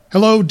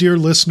Hello, dear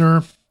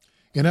listener.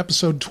 In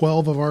episode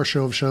 12 of our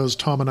show of shows,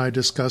 Tom and I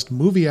discussed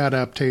movie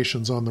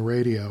adaptations on the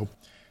radio,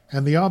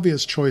 and the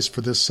obvious choice for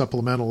this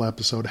supplemental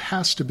episode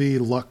has to be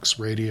Lux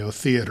Radio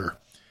Theater.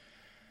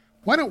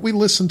 Why don't we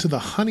listen to the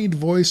honeyed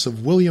voice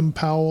of William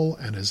Powell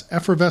and his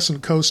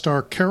effervescent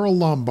co-star Carole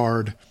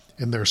Lombard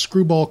in their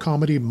screwball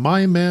comedy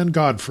My Man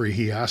Godfrey,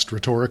 he asked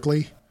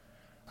rhetorically.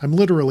 I'm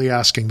literally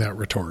asking that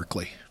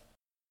rhetorically.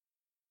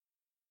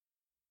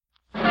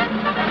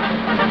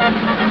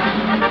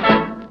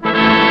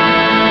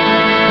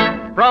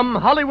 From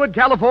Hollywood,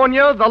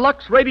 California, the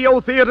Lux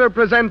Radio Theater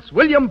presents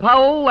William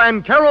Powell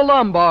and Carole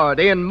Lombard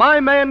in My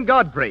Man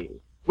Godfrey,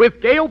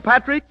 with Gail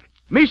Patrick,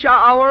 Misha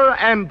Auer,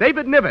 and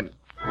David Niven.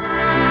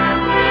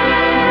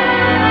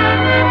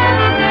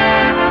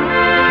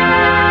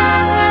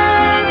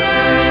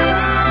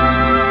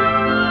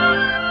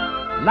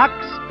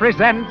 Lux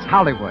presents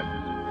Hollywood.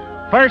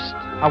 First,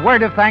 a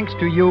word of thanks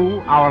to you,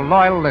 our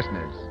loyal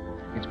listeners.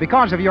 It's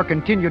because of your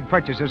continued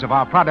purchases of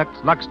our products,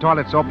 Lux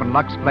Toilet Soap and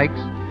Lux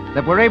Flakes,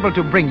 that we're able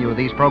to bring you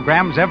these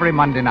programs every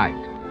Monday night.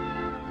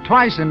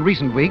 Twice in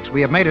recent weeks, we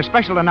have made a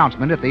special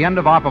announcement at the end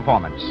of our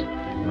performance.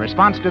 The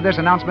response to this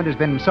announcement has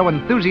been so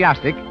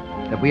enthusiastic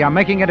that we are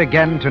making it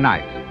again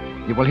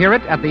tonight. You will hear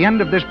it at the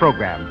end of this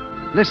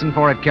program. Listen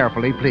for it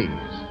carefully, please.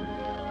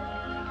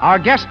 Our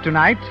guests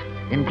tonight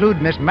include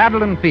Miss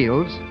Madeline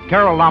Fields,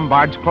 Carole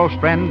Lombard's close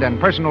friend and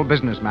personal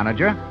business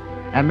manager,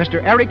 and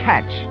Mr. Eric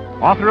Hatch,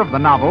 author of the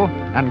novel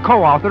and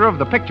co-author of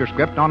the picture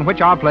script on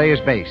which our play is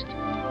based.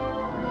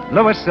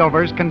 Louis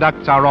Silvers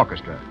conducts our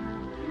orchestra.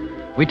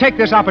 We take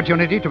this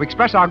opportunity to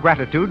express our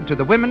gratitude to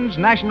the Women's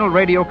National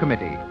Radio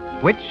Committee,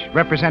 which,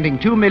 representing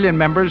 2 million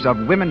members of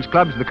women's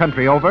clubs the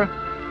country over,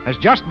 has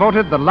just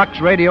voted the Lux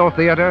Radio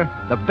Theater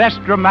the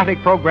best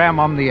dramatic program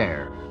on the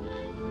air.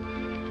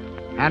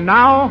 And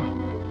now,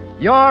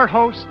 your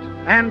host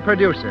and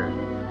producer.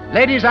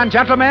 Ladies and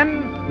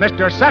gentlemen,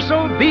 Mr.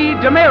 Cecil B.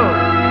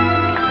 DeMille.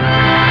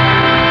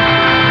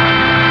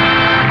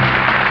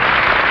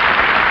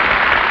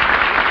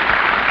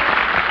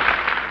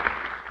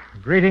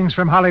 Greetings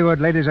from Hollywood,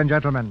 ladies and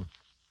gentlemen.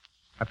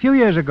 A few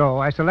years ago,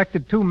 I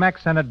selected 2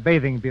 Max Sennett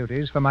bathing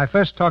beauties for my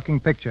first talking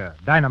picture,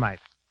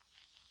 Dynamite.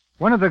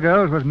 One of the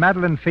girls was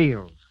Madeline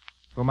Fields,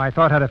 whom I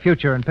thought had a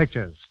future in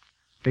pictures.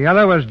 The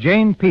other was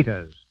Jane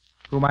Peters,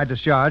 whom I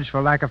discharged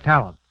for lack of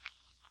talent.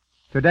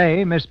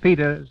 Today, Miss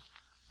Peters,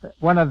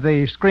 one of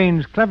the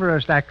screen's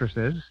cleverest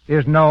actresses,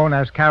 is known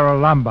as Carole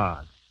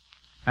Lombard,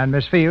 and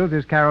Miss Fields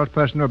is Carole's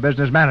personal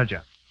business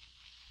manager,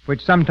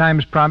 which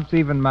sometimes prompts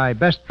even my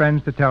best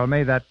friends to tell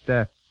me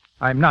that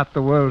I'm not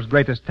the world's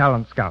greatest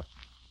talent scout.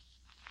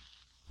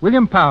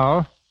 William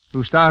Powell,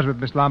 who stars with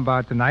Miss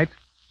Lombard tonight,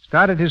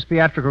 started his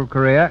theatrical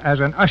career as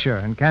an usher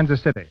in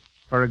Kansas City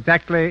for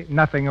exactly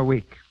nothing a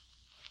week.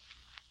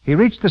 He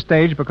reached the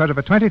stage because of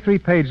a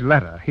 23-page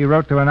letter he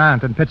wrote to an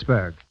aunt in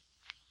Pittsburgh.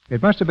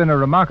 It must have been a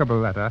remarkable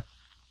letter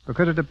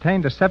because it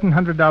obtained a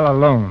 $700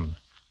 loan,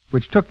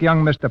 which took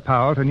young Mr.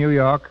 Powell to New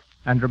York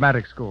and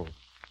dramatic school.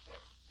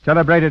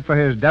 Celebrated for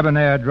his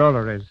debonair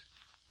drolleries,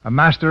 a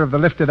master of the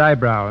lifted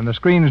eyebrow and the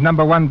screen's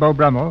 #1 Beau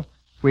Brummel,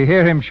 we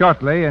hear him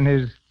shortly in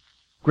his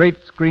great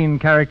screen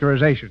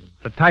characterization,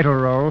 the title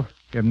role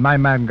in My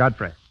Man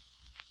Godfrey.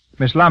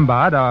 Miss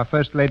Lombard, our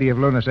First Lady of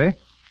Lunacy,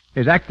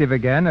 is active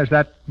again as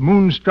that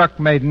moonstruck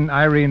maiden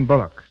Irene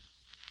Bullock.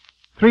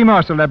 3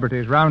 more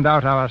celebrities round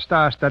out our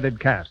star-studded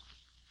cast.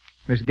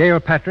 Miss Gail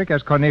Patrick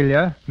as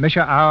Cornelia,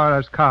 Misha Auer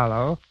as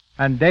Carlo,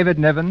 and David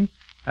Niven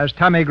as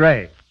Tommy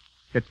Gray.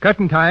 It's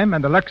curtain time,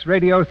 and the Lux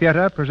Radio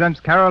Theater presents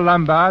Carole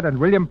Lombard and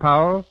William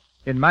Powell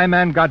in My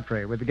Man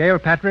Godfrey with Gail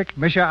Patrick,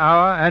 Misha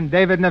Auer, and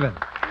David Niven.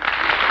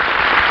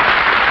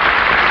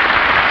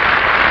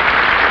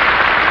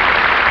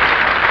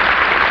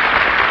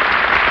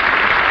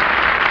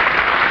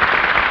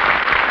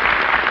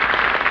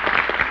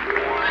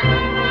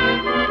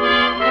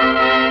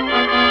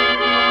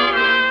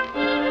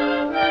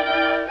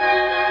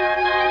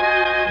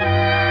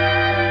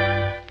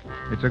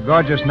 It's a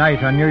gorgeous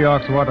night on New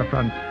York's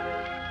waterfront.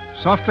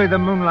 Softly the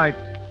moonlight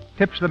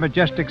tips the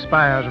majestic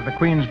spires of the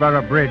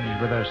Queensboro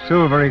Bridge with a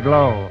silvery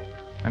glow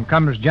and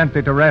comes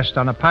gently to rest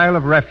on a pile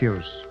of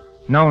refuse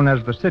known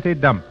as the city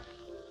dump.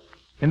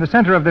 In the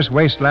center of this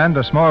wasteland,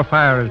 a small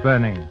fire is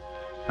burning,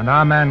 and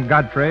our man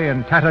Godfrey,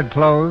 in tattered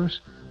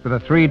clothes with a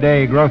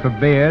 3-day growth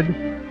of beard,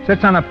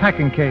 sits on a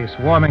packing case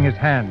warming his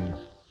hands.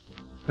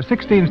 A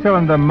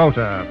 16-cylinder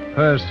motor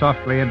purrs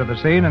softly into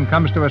the scene and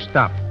comes to a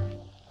stop.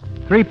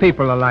 3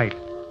 people alight.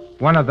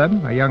 One of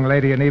them, a young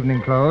lady in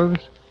evening clothes,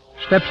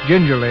 steps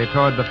gingerly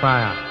toward the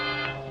fire.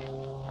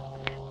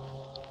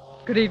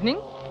 Good evening.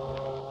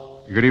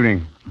 Good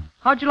evening.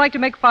 How'd you like to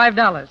make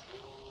 $5?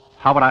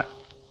 How would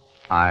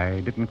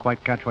I didn't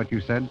quite catch what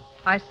you said.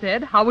 I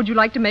said, how would you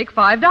like to make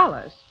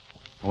 $5?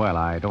 Well,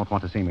 I don't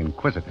want to seem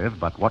inquisitive,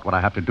 but what would I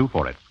have to do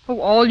for it?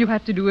 Oh, all you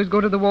have to do is go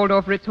to the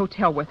Waldorf Ritz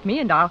Hotel with me,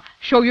 and I'll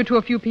show you to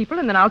a few people,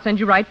 and then I'll send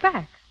you right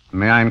back.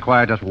 May I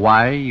inquire just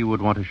why you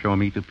would want to show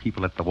me to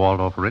people at the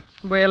Waldorf Ritz?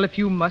 Well, if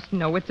you must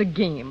know, it's a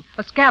game,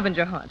 a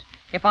scavenger hunt.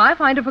 If I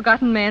find a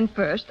forgotten man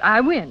first,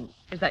 I win.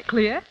 Is that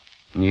clear?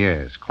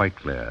 Yes, quite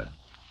clear.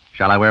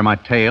 Shall I wear my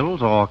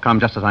tails or come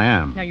just as I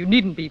am? Now, you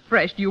needn't be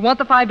fresh. Do you want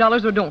the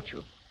 $5 or don't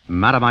you?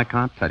 Madam, I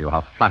can't tell you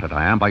how flattered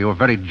I am by your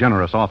very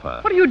generous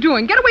offer. What are you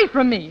doing? Get away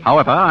from me.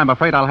 However, I'm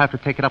afraid I'll have to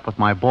take it up with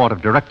my board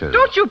of directors.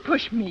 Don't you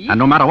push me. And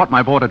no matter what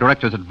my board of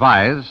directors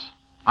advise,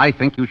 I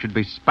think you should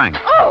be spanked.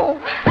 Oh!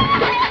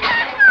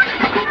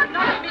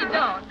 Knock me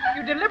down.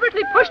 You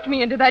deliberately pushed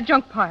me into that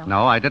junk pile.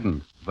 No, I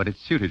didn't. But it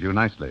suited you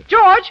nicely.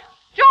 George!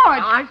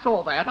 George! I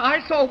saw that.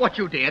 I saw what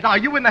you did. Are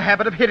you in the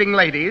habit of hitting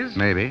ladies?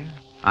 Maybe.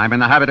 I'm in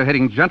the habit of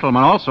hitting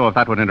gentlemen also, if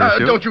that would interest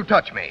you. Don't you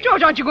touch me.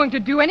 George, aren't you going to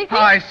do anything?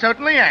 I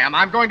certainly am.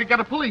 I'm going to get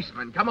a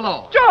policeman. Come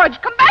along. George,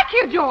 come back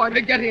here, George.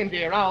 Get in,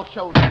 dear. I'll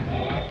show them.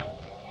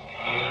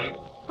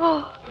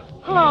 Oh,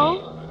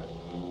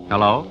 hello.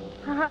 Hello?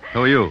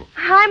 Who are you?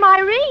 I'm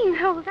Irene.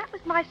 Oh, that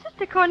was my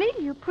sister Cornelia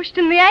you pushed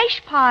in the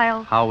ash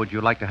pile. How would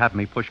you like to have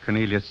me push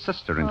Cornelia's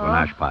sister into an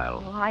ash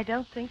pile? Oh, I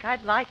don't think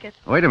I'd like it.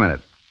 Wait a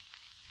minute.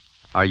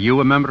 Are you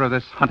a member of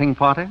this hunting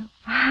party?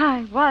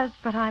 I was,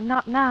 but I'm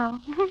not now.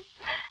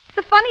 It's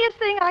the funniest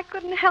thing. I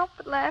couldn't help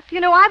but laugh. You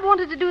know, I've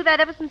wanted to do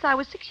that ever since I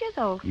was 6 years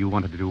old. You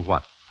wanted to do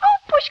what? Oh,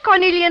 push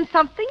Cornelia in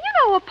something.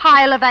 You know, a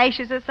pile of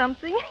ashes or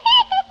something.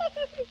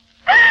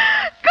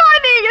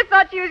 Cornelia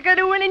thought she was going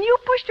to win, and you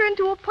pushed her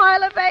into a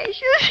pile of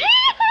ashes.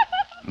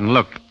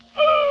 Look,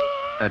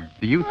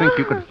 do you think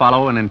you could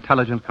follow an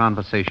intelligent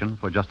conversation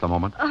for just a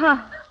moment?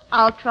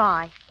 I'll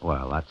try.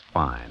 Well, that's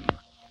fine.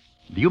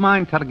 Do you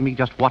mind telling me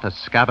just what a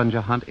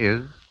scavenger hunt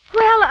is?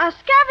 Well, a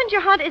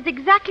scavenger hunt is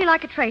exactly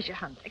like a treasure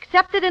hunt,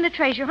 except that in a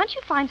treasure hunt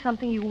you find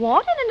something you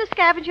want, and in a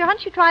scavenger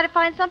hunt you try to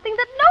find something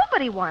that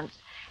nobody wants.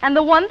 And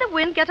the one that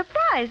wins gets a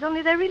prize,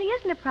 only there really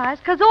isn't a prize,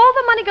 because all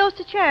the money goes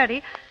to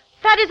charity.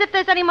 That is, if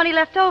there's any money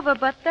left over,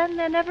 but then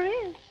there never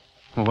is.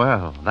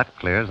 Well, that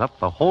clears up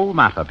the whole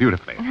matter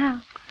beautifully.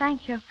 Oh,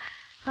 thank you.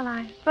 Well,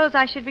 I suppose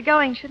I should be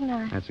going, shouldn't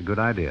I? That's a good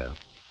idea.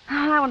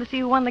 Oh, I want to see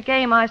who won the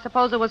game. I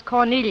suppose it was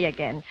Cornelia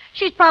again.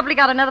 She's probably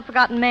got another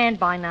forgotten man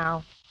by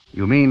now.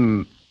 You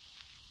mean,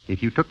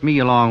 if you took me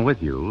along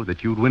with you,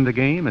 that you'd win the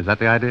game? Is that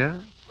the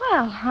idea?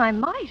 Well, I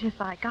might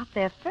if I got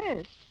there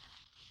first.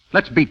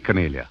 Let's beat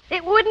Cornelia.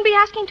 It wouldn't be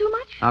asking too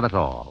much? Not at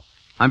all.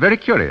 I'm very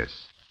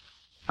curious.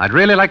 I'd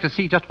really like to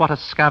see just what a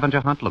scavenger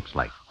hunt looks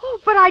like. Oh,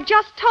 but I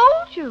just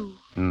told you.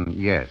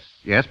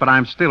 Yes, but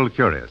I'm still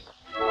curious.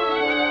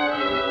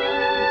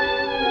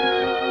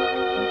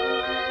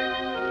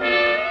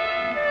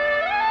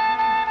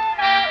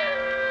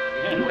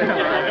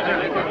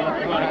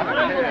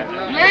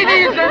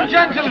 Ladies and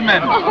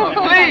gentlemen,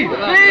 please,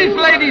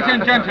 ladies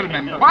and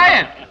gentlemen,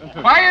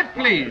 quiet,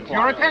 please.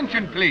 Your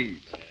attention, please.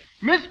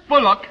 Miss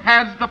Bullock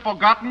has the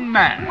forgotten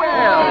man.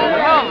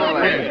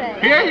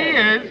 Here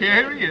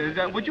he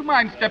is. Would you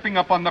mind stepping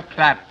up on the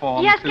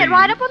platform, Yes, please? get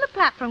right up on the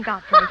platform,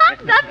 Godfrey.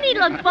 Doesn't he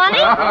look funny?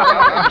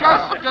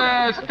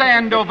 Just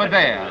stand over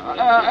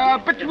there,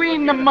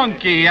 between the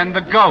monkey and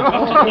the goat.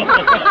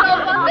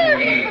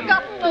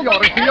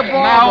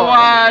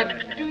 Now,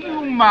 do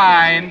you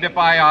mind if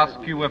I ask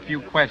you a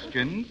few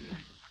questions?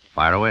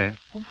 Fire away.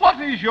 What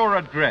is your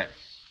address?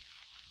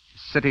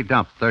 City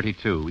Dump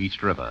 32,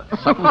 East River.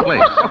 Sutton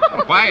Place.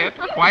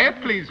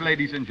 Quiet, please,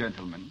 ladies and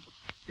gentlemen.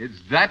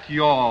 Is that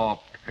your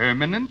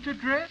permanent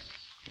address?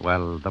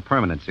 Well, the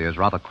permanency is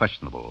rather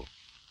questionable.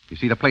 You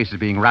see, the place is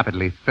being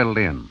rapidly filled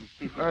in.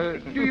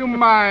 Do you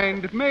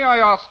mind? May I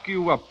ask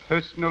you a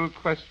personal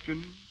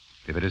question?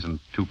 If it isn't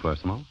too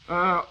personal.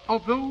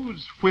 Are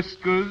those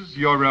whiskers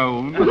your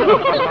own?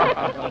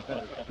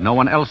 No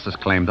one else has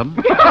claimed them.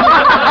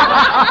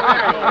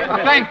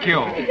 Thank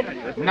you.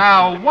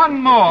 Now, one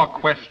more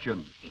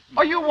question.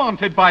 Are you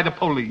wanted by the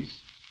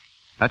police?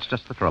 That's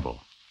just the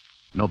trouble.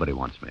 Nobody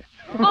wants me.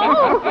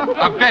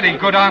 A very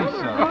good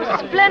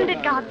answer.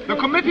 Splendid, Godfrey. The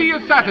committee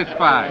is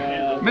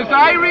satisfied. Miss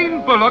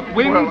Irene Bullock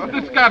wins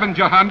the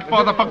scavenger hunt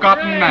for the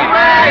forgotten man.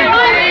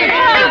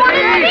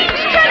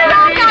 Turn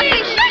around,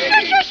 Godfrey.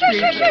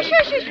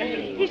 Shush.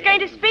 He's going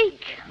to speak.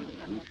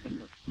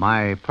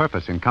 My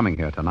purpose in coming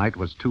here tonight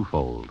was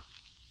twofold.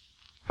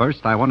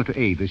 First, I wanted to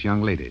aid this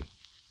young lady.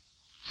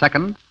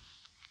 Second,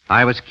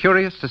 I was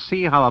curious to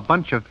see how a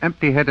bunch of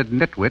empty-headed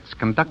nitwits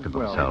conducted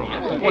themselves.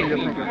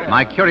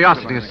 My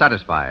curiosity is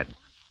satisfied.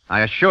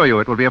 I assure you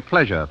it will be a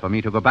pleasure for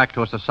me to go back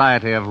to a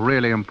society of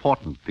really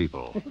important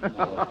people.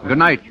 Good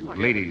night,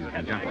 ladies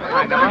and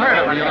gentlemen.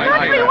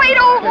 Godfrey, wait.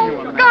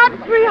 Oh,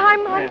 Godfrey,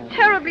 I'm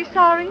terribly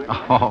sorry.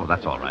 Oh,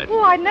 that's all right.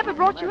 Oh, I'd never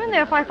brought you in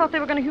there if I thought they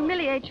were going to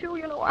humiliate you.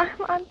 You know,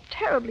 I'm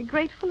terribly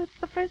grateful. It's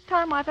the first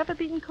time I've ever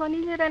beaten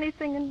Cornelia at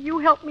anything, and you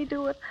helped me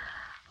do it.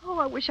 Oh,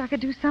 I wish I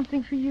could do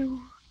something for you.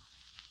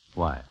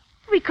 Why?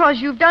 Because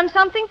you've done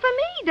something for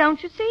me,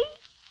 don't you see?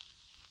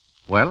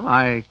 Well,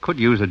 I could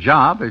use a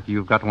job if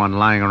you've got one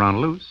lying around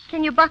loose.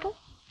 Can you buttle?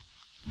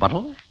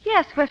 Buttle?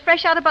 Yes, we're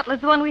fresh out of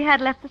Butler's, the one we had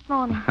left this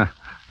morning.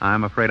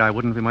 I'm afraid I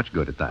wouldn't be much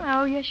good at that.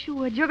 Oh, yes, you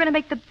would. You're going to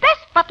make the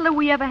best butler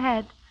we ever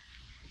had.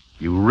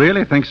 You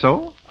really think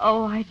so?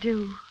 Oh, I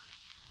do.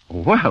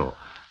 Well,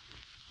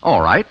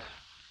 all right.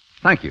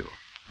 Thank you.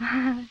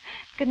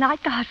 Good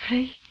night,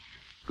 Godfrey.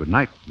 Good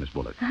night, Miss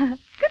Bullock.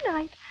 Good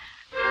night.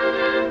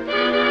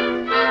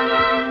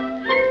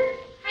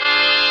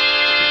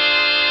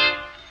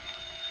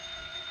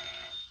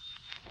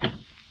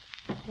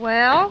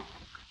 Well?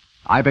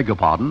 I beg your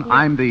pardon.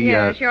 I'm the...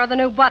 Yes, you're the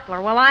new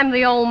butler. Well, I'm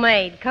the old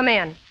maid. Come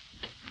in.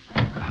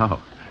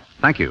 Oh,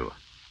 thank you.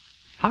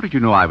 How did you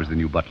know I was the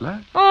new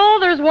butler? Oh,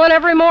 there's one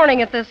every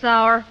morning at this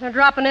hour. They're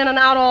dropping in and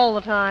out all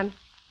the time.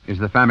 Is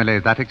the family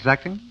that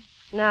exacting?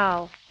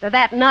 No, they're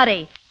that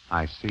nutty.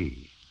 I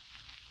see.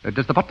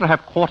 Does the butler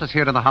have quarters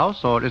here in the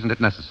house, or isn't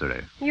it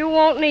necessary? You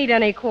won't need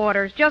any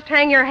quarters. Just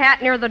hang your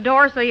hat near the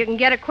door so you can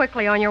get it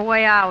quickly on your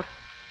way out.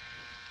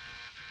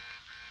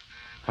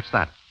 What's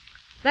that?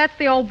 That's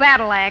the old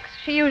battle axe.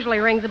 She usually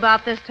rings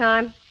about this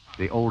time.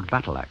 The old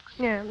battle axe.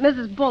 Yeah,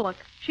 Mrs. Bullock.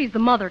 She's the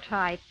mother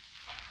type.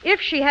 If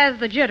she has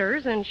the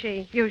jitters, and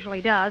she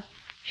usually does,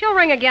 she'll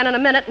ring again in a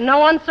minute in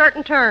no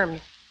uncertain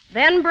terms.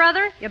 Then,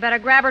 brother, you better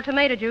grab her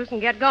tomato juice and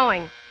get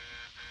going.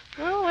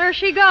 Well, there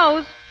she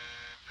goes.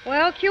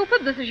 Well,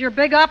 Cupid, this is your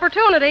big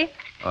opportunity.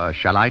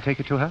 Shall I take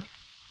it to her?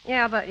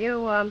 Yeah, but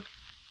you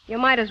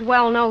might as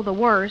well know the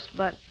worst,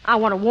 but I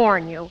want to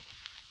warn you.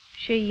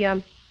 She,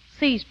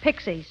 sees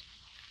pixies.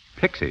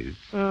 Pixies?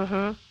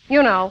 Mm-hmm.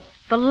 You know,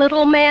 the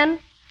little men.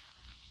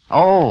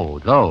 Oh,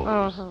 those.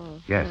 Uh-huh.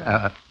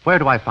 Yes. Where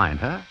do I find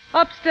her?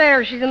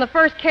 Upstairs. She's in the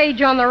first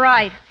cage on the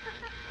right.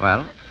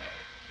 Well,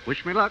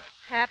 wish me luck.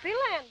 Happy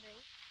landing.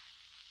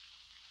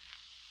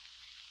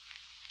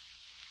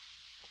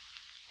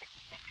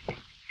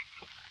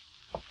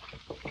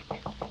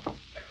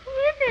 Who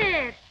is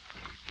it?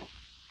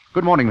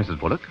 Good morning, Mrs.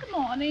 Bullock. Good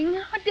morning.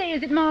 What day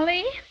is it,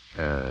 Molly?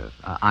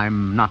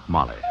 I'm not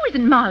Molly. Who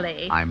isn't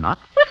Molly? I'm not.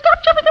 Well,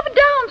 stop jumping up and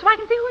down so I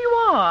can see who you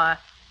are.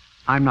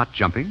 I'm not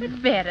jumping. It's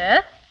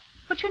better.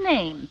 What's your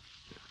name?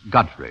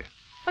 Godfrey.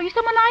 Are you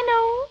someone I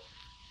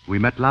know? We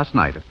met last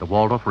night at the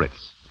Waldorf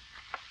Ritz.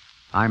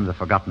 I'm the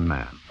forgotten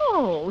man.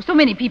 Oh, so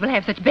many people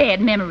have such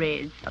bad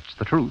memories. That's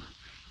the truth.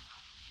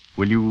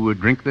 Will you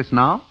drink this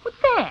now? What's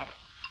that?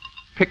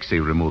 Pixie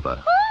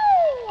remover.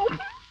 Oh, then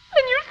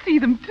you'll see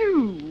them,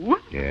 too.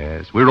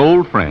 Yes, we're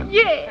old friends.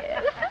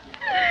 Yes.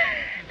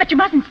 But you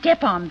mustn't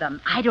step on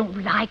them. I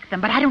don't like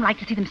them, but I don't like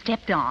to see them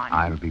stepped on.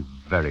 I'll be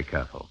very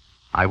careful.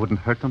 I wouldn't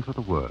hurt them for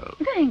the world.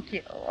 Thank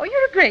you. Oh,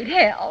 you're a great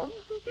help.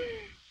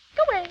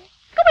 Go away.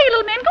 Go away,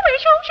 little man. Go away.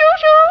 Shoo, shoo,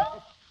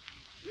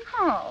 shoo.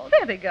 Oh,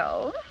 there they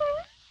go.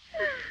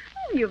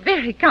 You're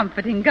very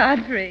comforting,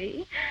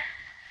 Godfrey.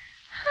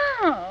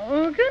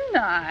 Oh, good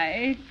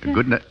night.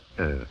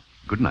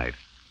 Good night.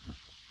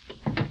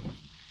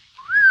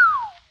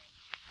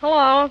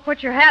 Hello.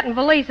 Put your hat and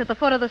valise at the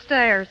foot of the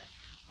stairs.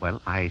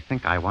 Well, I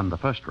think I won the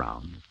first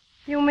round.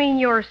 You mean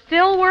you're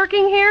still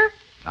working here?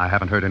 I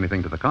haven't heard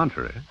anything to the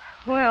contrary.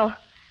 Well,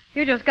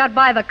 you just got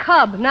by the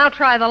cub. Now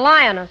try the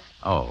lioness.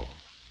 Oh.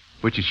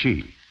 Which is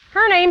she?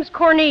 Her name's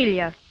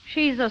Cornelia.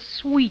 She's a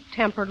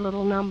sweet-tempered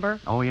little number.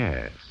 Oh,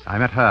 yes. I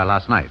met her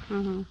last night.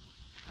 Mm-hmm.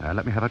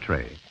 Let me have a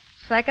tray.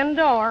 Second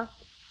door.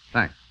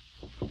 Thanks.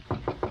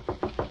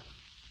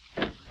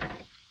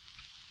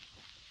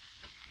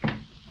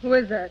 Who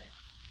is that?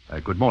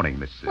 Good morning,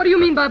 Miss... What do you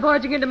mean by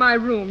barging into my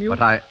room? You...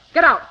 But I...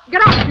 Get out.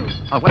 Get out, you.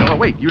 Oh,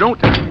 wait. You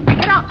don't...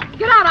 Get out.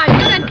 Get out, I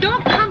said, and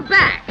don't come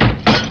back.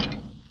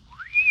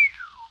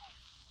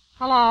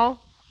 Hello?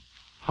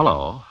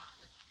 Hello.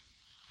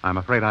 I'm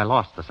afraid I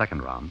lost the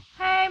second round.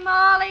 Hey,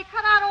 Molly,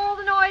 cut out all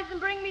the noise and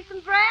bring me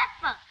some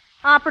breakfast.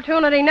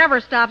 Opportunity never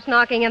stops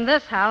knocking in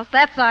this house.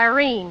 That's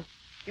Irene.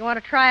 You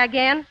want to try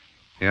again?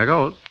 Here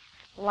goes.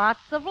 Lots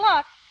of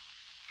luck.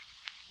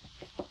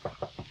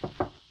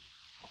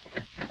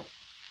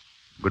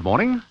 Good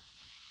morning.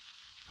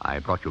 I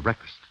brought you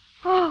breakfast.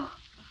 Oh,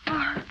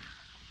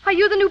 are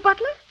you the new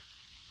butler?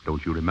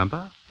 Don't you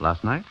remember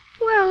last night?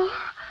 Well,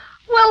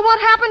 what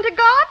happened to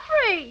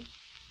Godfrey?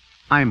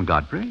 I'm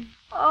Godfrey.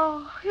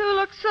 Oh, you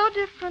look so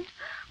different.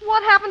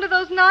 What happened to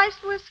those nice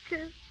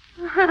whiskers?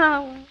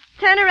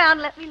 Turn around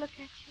and let me look at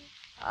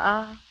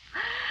you.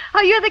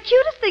 Oh, you're the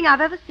cutest thing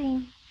I've ever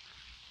seen.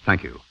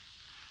 Thank you.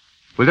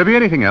 Will there be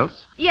anything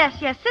else? Yes.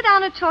 Sit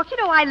down and talk. You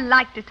know, I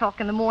like to talk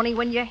in the morning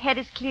when your head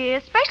is clear,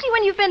 especially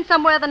when you've been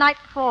somewhere the night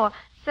before.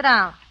 Sit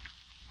down.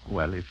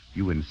 Well, if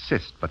you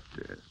insist, but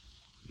it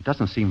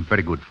doesn't seem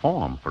very good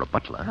form for a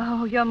butler.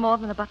 Oh, you're more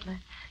than a butler.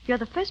 You're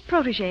the first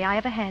protege I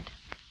ever had.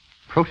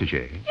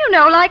 Protege? You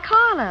know, like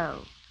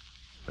Carlo.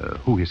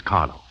 Who is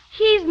Carlo?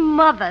 He's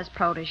Mother's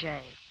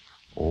protege.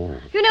 Oh.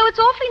 You know, it's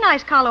awfully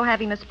nice, Carlo,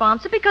 having a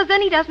sponsor, because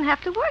then he doesn't have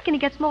to work and he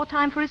gets more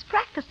time for his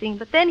practicing.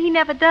 But then he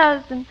never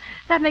does, and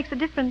that makes a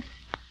difference.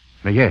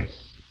 Yes,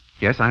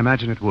 I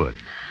imagine it would.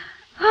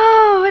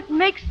 Oh, it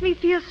makes me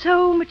feel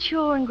so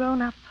mature and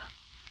grown up.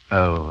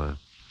 Oh,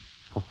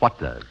 what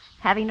does?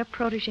 Having a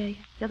protege.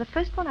 You're the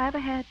first one I ever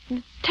had, and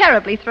it's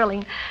terribly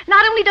thrilling.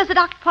 Not only does it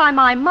occupy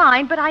my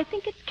mind, but I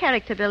think it's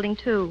character building,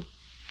 too.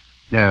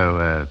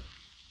 No,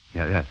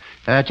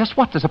 just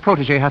what does a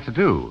protege have to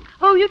do?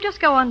 Oh, you just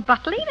go on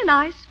butling and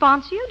I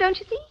sponsor you, don't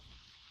you see?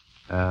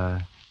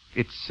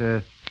 It's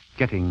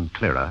getting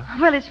clearer.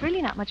 Well, it's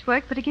really not much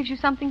work, but it gives you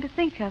something to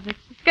think of. It's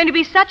going to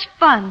be such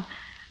fun.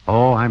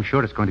 Oh, I'm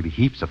sure it's going to be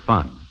heaps of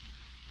fun.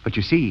 But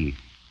you see,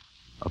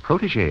 a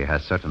protege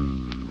has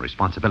certain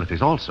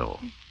responsibilities also.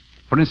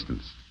 For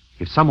instance,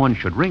 if someone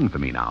should ring for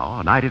me now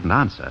and I didn't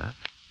answer,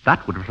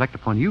 that would reflect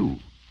upon you,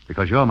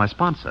 because you're my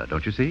sponsor,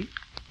 don't you see?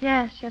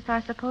 Yes,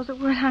 I suppose it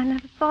would. I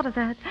never thought of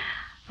that.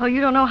 Oh,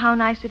 you don't know how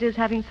nice it is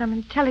having some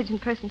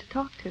intelligent person to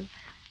talk to.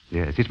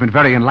 Yes, it's been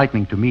very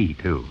enlightening to me,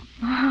 too.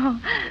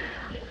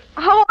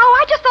 Oh,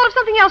 I just thought of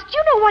something else. Do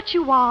you know what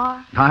you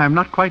are? I'm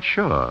not quite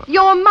sure.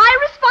 You're my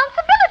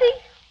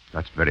responsibility.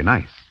 That's very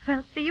nice.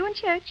 Well, see you in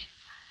church.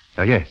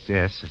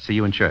 Yes. See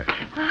you in church.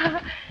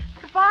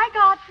 Goodbye,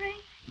 Godfrey.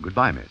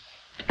 Goodbye, miss.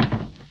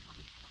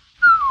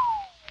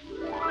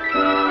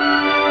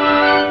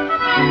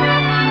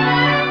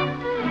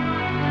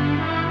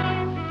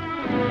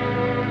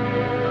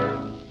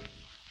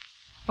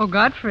 Oh,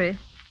 Godfrey.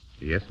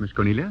 Yes, Miss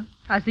Cornelia?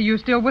 I see you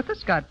still with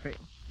us, Godfrey.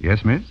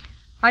 Yes, miss?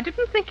 I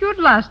didn't think you'd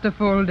last a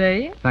full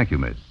day. Thank you,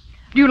 miss.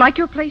 Do you like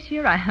your place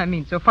here? I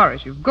mean, so far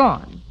as you've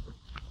gone.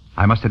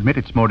 I must admit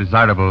it's more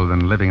desirable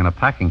than living in a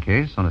packing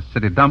case on a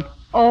city dump.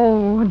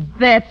 Oh,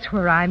 that's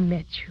where I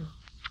met you.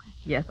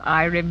 Yes,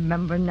 I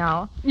remember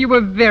now. You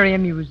were very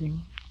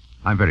amusing.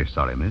 I'm very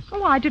sorry, miss.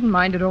 Oh, I didn't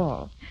mind at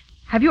all.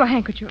 Have you a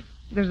handkerchief?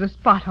 There's a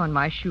spot on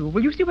my shoe.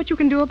 Will you see what you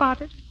can do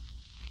about it?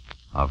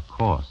 Of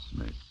course,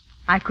 miss.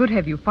 I could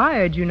have you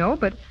fired, you know,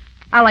 but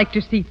I like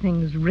to see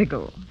things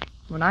wriggle.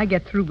 When I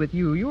get through with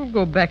you, you'll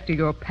go back to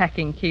your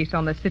packing case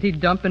on the city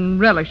dump and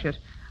relish it.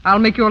 I'll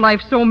make your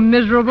life so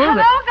miserable Hello,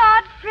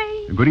 that...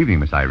 Godfrey. Good evening,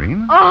 Miss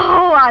Irene.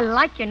 Oh, I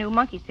like your new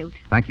monkey suit.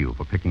 Thank you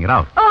for picking it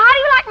out. Oh, how do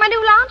you like my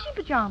new loungy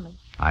pajamas?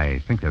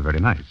 I think they're very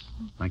nice.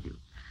 Thank you.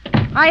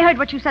 I heard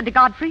what you said to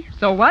Godfrey.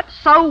 So what?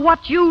 So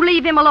what? You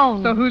leave him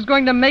alone. So who's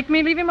going to make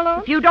me leave him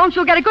alone? If you don't,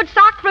 you'll get a good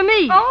sock from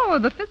me. Oh,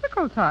 the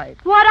physical type.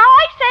 What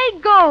I say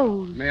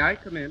goes. May I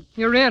come in?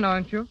 You're in,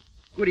 aren't you?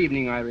 Good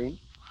evening, Irene.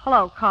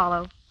 Hello,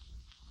 Carlo.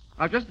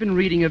 I've just been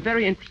reading a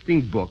very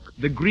interesting book,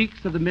 The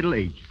Greeks of the Middle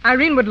Ages.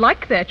 Irene would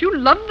like that. You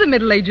love the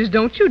Middle Ages,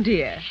 don't you,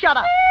 dear? Shut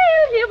up.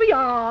 Well, here we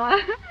are.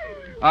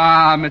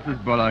 Ah,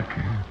 Mrs. Bullock.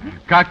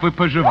 Как вы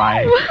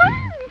поживаете?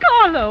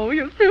 Carlo,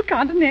 you're so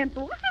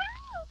continental.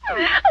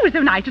 Oh, it's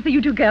so nice to see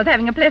you two girls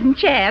having a pleasant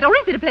chat. Or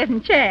is it a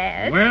pleasant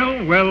chat?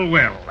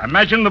 Well.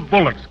 Imagine the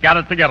Bullocks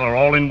gathered together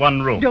all in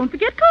one room. Don't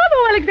forget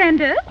Carlo,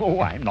 Alexander.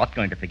 Oh, I'm not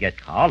going to forget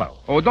Carlo.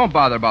 Oh, don't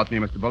bother about me,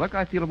 Mr. Bullock.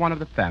 I feel one of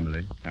the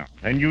family. Oh,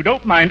 and you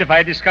don't mind if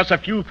I discuss a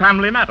few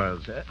family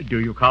matters, do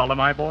you, Carlo,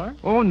 my boy?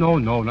 Oh, no,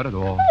 not at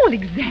all. Oh,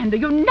 Alexander,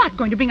 you're not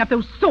going to bring up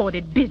those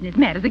sordid business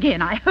matters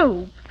again, I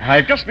hope.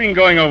 I've just been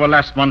going over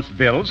last month's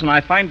bills, and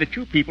I find that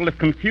you people have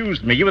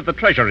confused me with the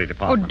Treasury Oh,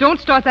 Department. don't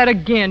start that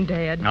again,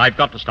 Dad. I've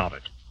got to stop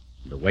it.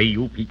 The way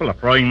you people are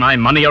throwing my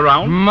money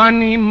around.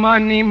 Money.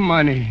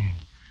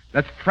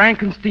 That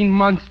Frankenstein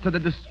monster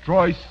that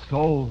destroys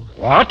souls.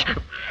 What?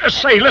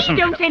 Say, listen.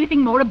 Don't say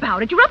anything more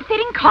about it. You're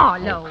upsetting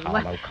Carlo.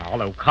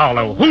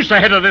 Carlo. Who's the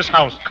head of this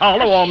house,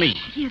 Carlo or me?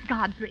 Here's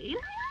Godfrey.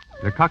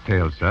 The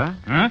cocktails, sir.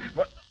 Huh?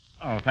 What?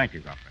 Oh, thank you,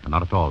 Godfrey.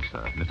 Not at all,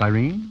 sir. Miss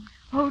Irene?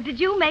 Oh, did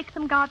you make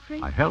them,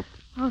 Godfrey? I helped.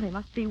 Oh, they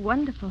must be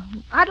wonderful.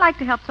 I'd like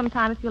to help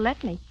sometime if you'll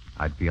let me.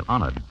 I'd feel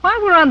honored.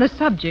 While we're on the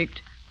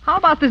subject, how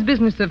about this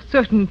business of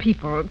certain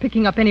people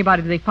picking up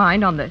anybody they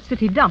find on the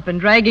city dump and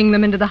dragging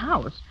them into the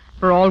house?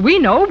 For all we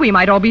know, we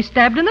might all be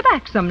stabbed in the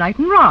back some night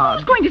and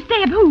robbed. Who's going to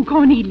stab who,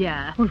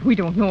 Cornelia? Well, we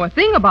don't know a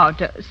thing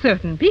about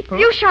certain people.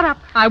 You shut up.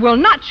 I will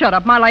not shut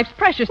up. My life's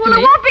precious to me. Well,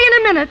 it won't be in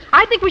a minute.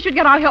 I think we should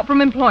get our help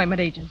from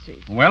employment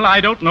agencies. Well,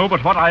 I don't know,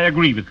 but what I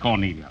agree with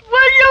Cornelia.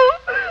 Will you?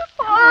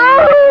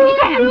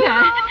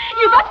 Alexander,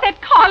 you've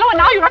upset Carlo, and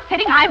now you're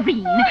upsetting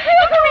Irene.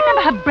 Don't you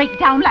remember her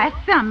breakdown last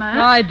summer?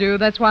 I do.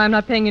 That's why I'm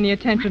not paying any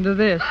attention to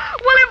this.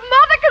 Well, if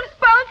Mother can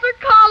sponsor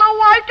Carlo,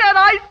 why can't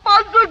I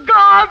sponsor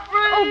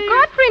Godfrey?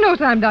 Oh, Godfrey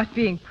knows I'm not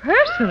being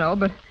personal,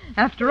 but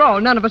after all,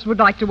 none of us would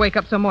like to wake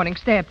up some morning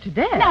stabbed to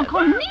death. Now,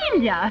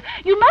 Cornelia,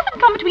 you mustn't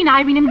come between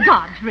Irene and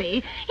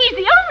Godfrey. He's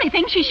the only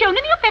thing she's shown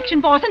any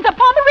affection for since a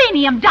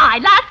Pomeranian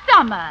died last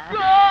summer.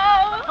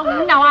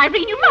 Oh, now,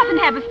 Irene, you mustn't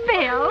have a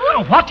spell.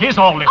 Well, what is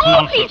all this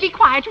nonsense? Please be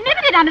quiet. You never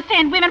did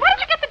understand women. Why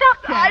don't you get the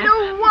doctor? I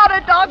don't want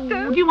a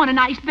doctor. Do you want an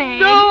ice bag?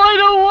 No, I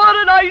don't want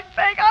an ice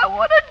bag. I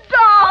want to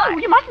die. Oh,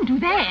 you mustn't do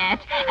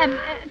that.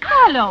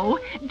 Carlo,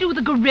 do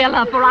the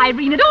gorilla for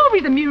Irene. It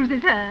always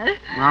amuses her.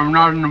 I'm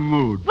not in the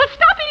mood. Well,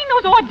 stop eating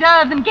those hors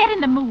d'oeuvres and get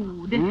in the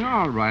mood.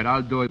 All right,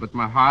 I'll do it, but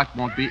my heart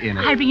won't be in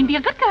it. Irene, be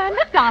a good girl.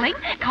 Look, darling,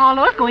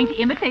 Carlo's going to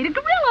imitate a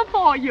gorilla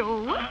for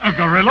you. A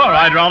gorilla?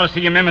 I'd rather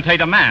see him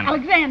imitate a man.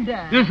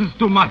 Alexander. This is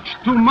too much.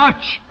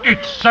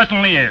 It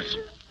certainly is.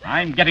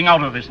 I'm getting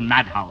out of this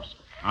madhouse.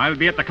 I'll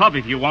be at the club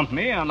if you want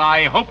me, and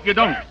I hope you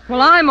don't.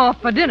 Well, I'm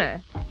off for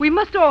dinner. We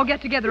must all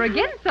get together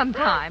again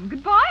sometime.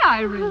 Goodbye,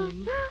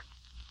 Irene.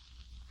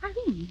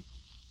 Irene,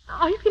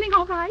 are you feeling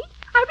all right?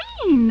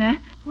 Irene!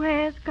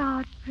 Where's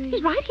Godfrey?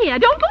 He's right here.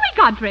 Don't go away,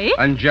 Godfrey.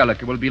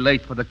 Angelica will be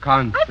late for the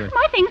concert. I've got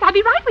my things. I'll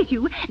be right with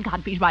you.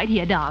 Godfrey's right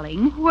here,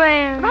 darling.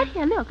 Where? Right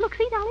here. Look,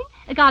 see, darling?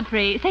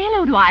 Godfrey, say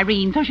hello to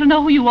Irene so she'll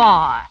know who you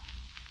are.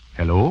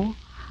 Hello?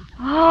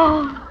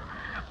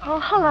 Oh,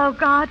 hello,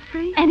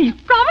 Godfrey. And he's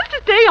promised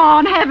to stay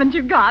on, haven't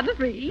you,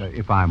 Godfrey?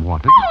 If I'm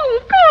wanted. Oh,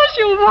 of course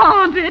you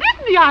want it,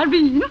 isn't he,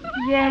 Irene?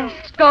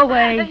 Yes, go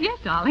away. Yes,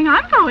 darling,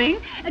 I'm going.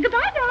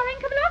 Goodbye, darling.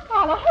 Come along,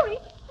 Paula.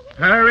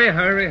 Hurry.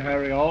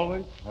 Hurry,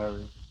 always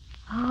hurry.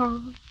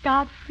 Oh,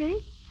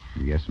 Godfrey?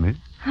 Yes, miss?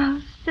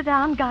 Oh, sit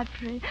down,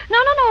 Godfrey. No,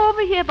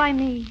 over here by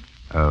me.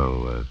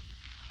 Oh,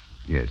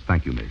 yes,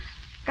 thank you, miss.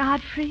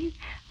 Godfrey,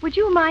 would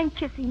you mind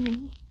kissing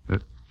me?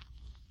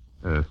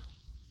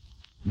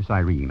 Miss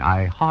Irene,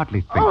 I hardly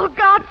think... Oh,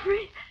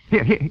 Godfrey.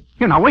 Here,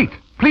 now, wait.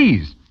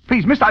 Please,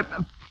 Miss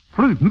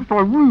Please, Miss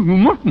Irene, you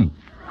mustn't.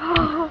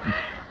 Oh,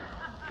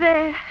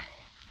 there.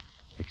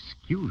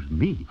 Excuse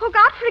me. Oh,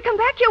 Godfrey, come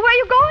back here. Where are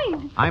you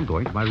going? I'm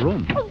going to my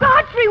room. Oh,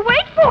 Godfrey,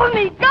 wait for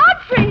me.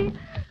 Godfrey!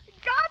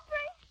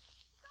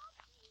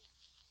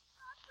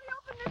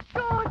 Open this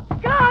door.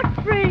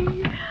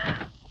 Godfrey!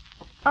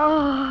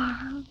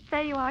 Oh,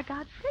 there you are,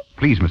 Godfrey.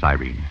 Please, Miss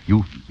Irene,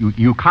 you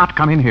can't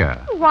come in here.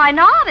 Why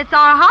not? It's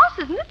our house,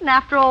 isn't it? And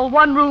after all,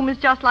 one room is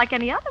just like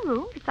any other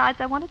room. Besides,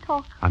 I want to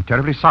talk. I'm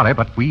terribly sorry,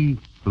 but we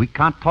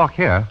can't talk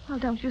here. Well,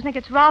 don't you think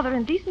it's rather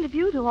indecent of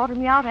you to order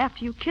me out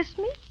after you kissed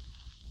me?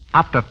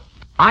 After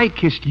I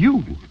kissed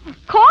you?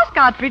 Of course,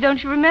 Godfrey,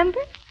 don't you remember?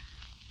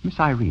 Miss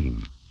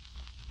Irene,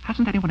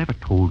 hasn't anyone ever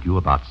told you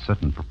about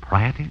certain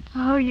proprieties?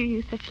 Oh, you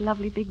use such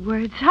lovely big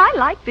words. I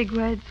like big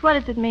words. What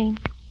does it mean?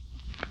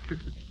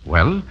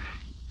 Well,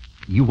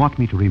 you want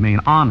me to remain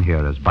on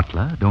here as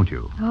butler, don't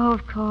you? Oh,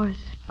 of course.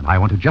 And I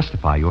want to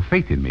justify your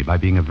faith in me by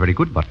being a very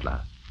good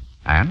butler.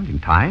 And, in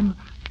time,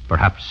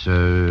 perhaps,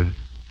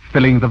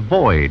 filling the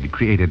void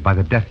created by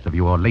the death of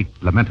your late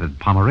lamented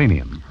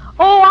Pomeranian.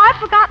 Oh, I've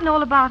forgotten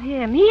all about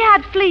him. He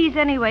had fleas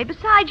anyway.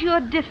 Besides,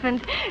 you're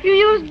different. You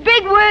use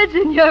big words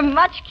and you're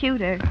much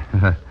cuter.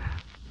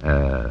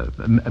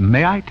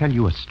 May I tell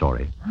you a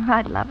story?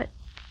 I'd love it.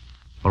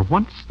 Well,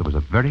 once there was a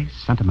very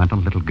sentimental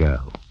little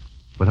girl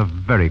with a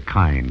very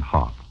kind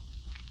heart.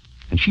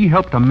 And she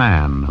helped a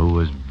man who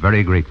was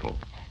very grateful.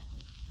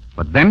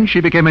 But then she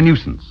became a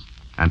nuisance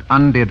and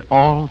undid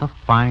all the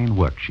fine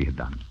work she had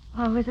done.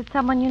 Oh, is it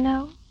someone you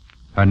know?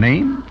 Her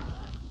name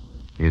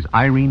is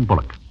Irene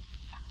Bullock.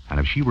 And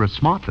if she were a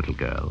smart little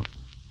girl,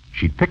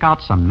 she'd pick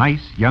out some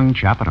nice young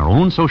chap in her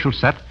own social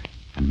set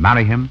and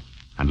marry him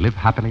and live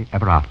happily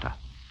ever after.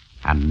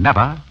 And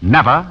never,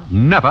 never,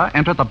 never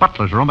enter the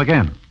butler's room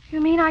again.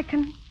 You mean I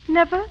can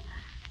never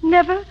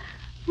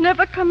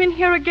come in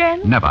here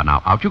again? Never.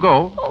 Now, out you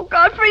go. Oh,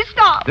 Godfrey,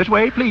 stop. This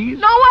way, please.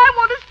 No, I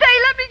want to stay.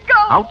 Let me go.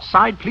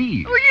 Outside,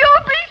 please. Will you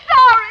be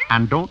sorry?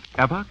 And don't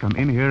ever come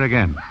in here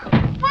again. Will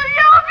you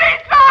be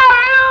sorry?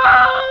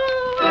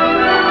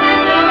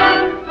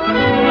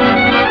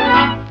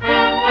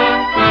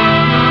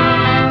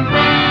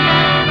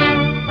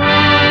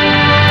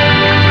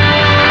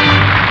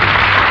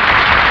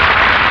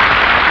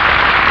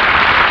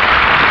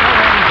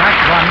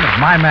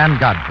 My Man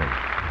Godfrey.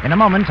 In a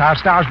moment, our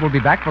stars will be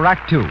back for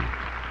Act Two.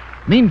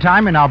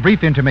 Meantime, in our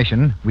brief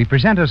intermission, we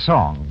present a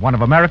song, one of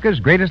America's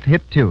greatest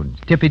hit tunes,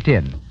 Tippy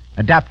Tin,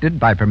 adapted,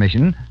 by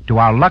permission, to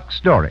our Lux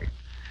story.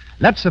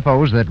 Let's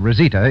suppose that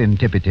Rosita in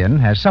Tippy Tin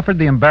has suffered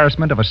the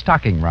embarrassment of a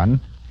stocking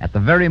run at the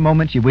very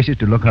moment she wishes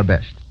to look her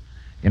best.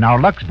 In our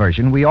Lux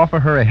version, we offer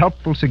her a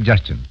helpful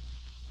suggestion.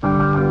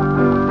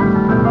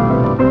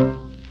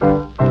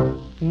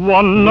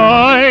 One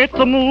night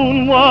the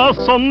moon was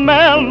so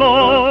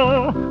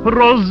mellow,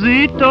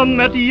 Rosita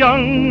met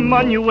young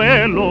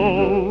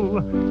Manuelo.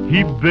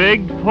 He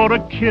begged for a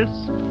kiss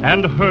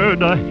and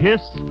heard a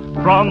hiss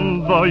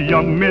from the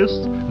young miss,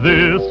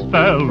 this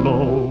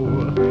fellow.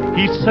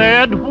 He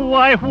said,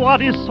 why,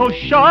 what is so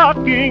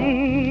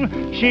shocking?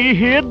 She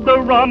hid the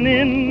rum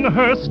in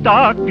her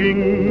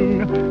stocking.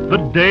 The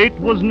date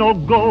was no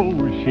go,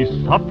 she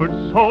suffered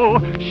so,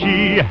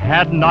 she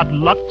had not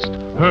luxed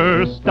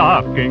her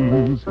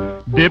stockings.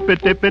 Dip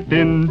it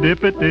in,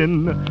 dip it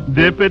in,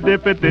 dip it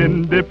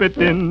in, dip it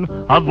in.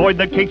 Avoid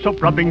the cake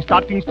soap rubbing,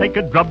 stockings take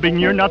a drubbing,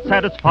 you're not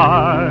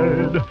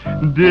satisfied.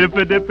 Dip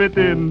it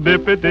in,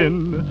 dip it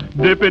in,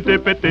 dip it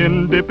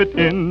in, dip it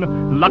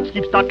in. Lux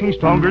keeps stockings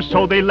stronger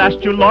so they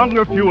last you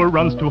longer, fewer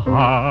runs to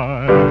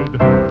hide.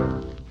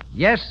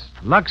 Yes,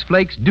 Lux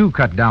Flakes do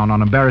cut down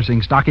on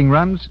embarrassing stocking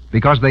runs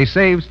because they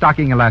save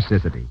stocking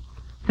elasticity.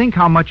 Think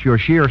how much your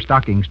sheer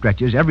stocking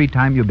stretches every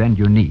time you bend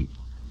your knee.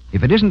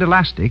 If it isn't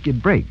elastic,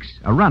 it breaks.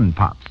 A run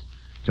pops.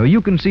 So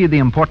you can see the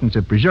importance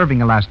of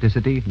preserving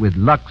elasticity with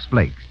Lux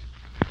Flakes.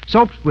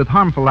 Soaps with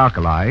harmful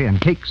alkali and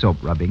cake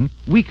soap rubbing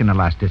weaken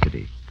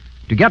elasticity.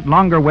 To get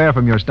longer wear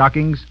from your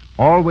stockings,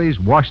 always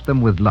wash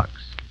them with Lux.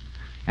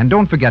 And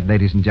don't forget,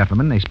 ladies and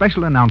gentlemen, a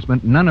special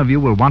announcement none of you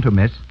will want to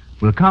miss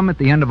will come at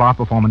the end of our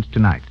performance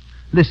tonight.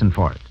 Listen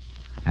for it.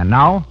 And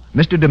now,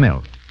 Mr.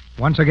 DeMille.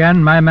 Once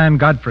again, My Man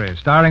Godfrey,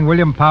 starring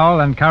William Powell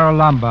and Carol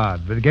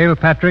Lombard, with Gail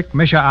Patrick,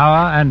 Misha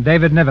Auer, and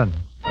David Niven.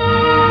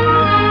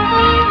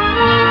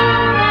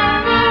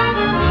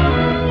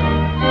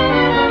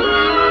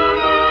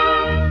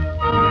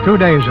 2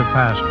 days have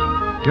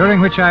passed,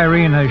 during which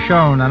Irene has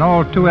shown an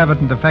all too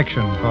evident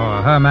affection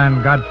for her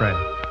man Godfrey.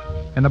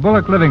 In the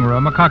Bullock living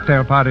room, a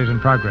cocktail party is in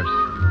progress.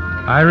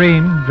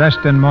 Irene,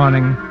 dressed in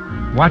mourning,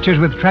 watches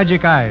with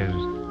tragic eyes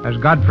as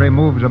Godfrey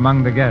moves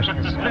among the guests.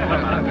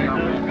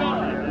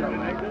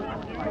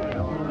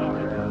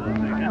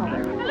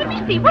 Let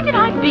me see, what did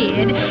I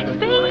bid?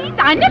 Spades?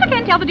 I never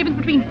can tell the difference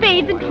between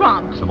spades and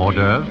trumps. Some hors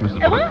d'oeuvres, Mrs.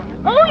 Bullock?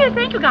 Oh, yes,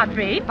 thank you,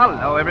 Godfrey.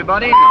 Hello,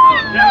 everybody.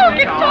 Oh, look,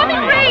 it's Tommy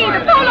Gray,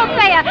 the polo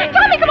player.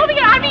 Tommy, come over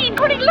here. Irene,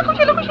 Cordy, look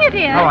who's here,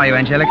 dear. How are you,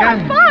 Angelica?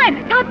 Oh,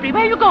 fine. Godfrey,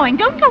 where are you going?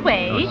 Don't go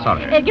away. Oh,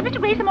 sorry. Give Mr.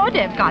 Gray some hors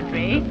d'oeuvres,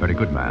 Godfrey. Very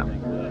good, ma'am.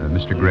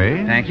 Mr.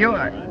 Gray? Thank you.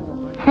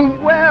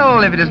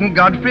 Well, if it isn't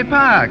Godfrey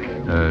Park.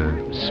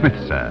 Smith,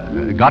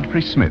 sir.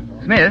 Godfrey Smith.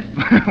 Smith?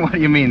 What do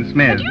you mean,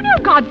 Smith? Do you know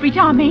Godfrey,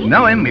 Tommy?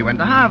 Know him. We went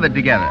to Harvard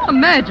together.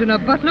 Imagine a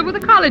butler with a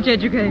college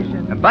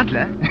education. A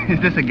butler? Is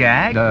this a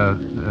gag?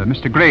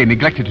 Mr. Gray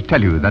neglected to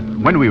tell you that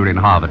when we were in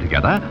Harvard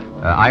together,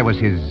 I was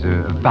his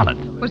valet.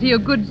 Was he a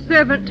good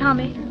servant,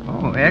 Tommy?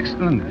 Oh,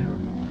 excellent.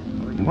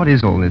 What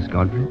is all this,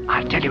 Godfrey?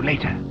 I'll tell you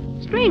later.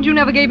 Strange you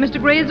never gave Mr.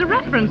 Gray as a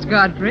reference,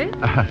 Godfrey.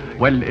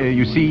 Well,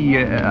 you see,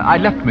 I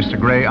left Mr.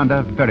 Gray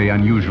under very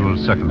unusual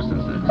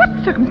circumstances. What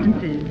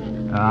circumstances?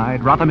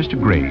 I'd rather Mr.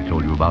 Gray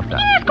told you about that.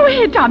 Yes, go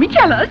ahead, Tommy.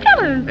 Tell us.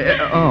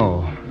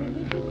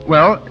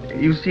 Well,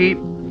 you see,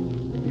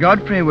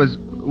 Godfrey was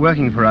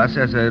working for us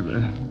as a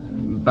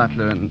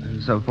butler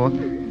and so forth,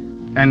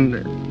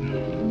 and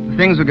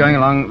things were going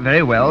along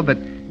very well, but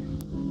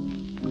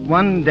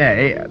one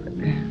day...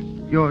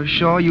 You're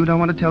sure you don't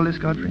want to tell this,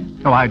 Godfrey?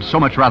 Oh, I'd so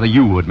much rather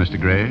you would, Mr.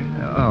 Gray.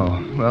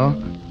 Oh,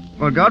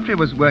 well, Godfrey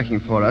was working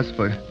for us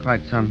for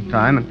quite some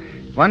time,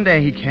 and one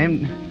day he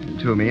came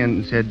to me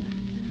and said,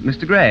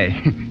 Mr. Gray,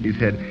 he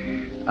said,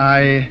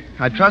 I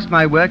trust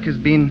my work has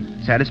been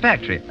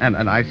satisfactory. And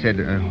I said,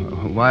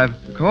 why, of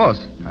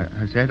course.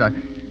 I said,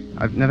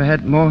 I've never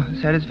had more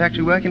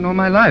satisfactory work in all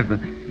my life.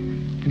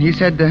 And he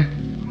said,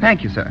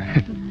 thank you, sir.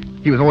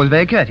 He was always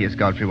very courteous,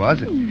 Godfrey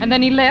was. And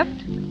then he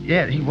left?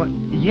 Yeah, he was.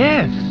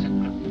 Yes.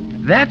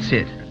 That's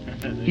it.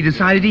 He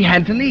decided he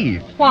had to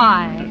leave.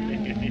 Why?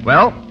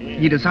 Well,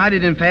 he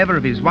decided in favor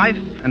of his wife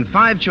and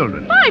 5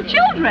 children. 5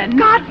 children?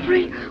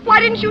 Godfrey, why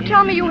didn't you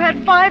tell me you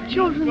had 5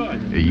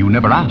 children? You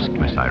never asked,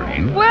 Miss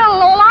Irene.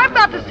 Well, all I've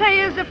got to say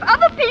is if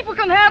other people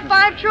can have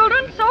 5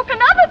 children, so can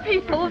other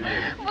people.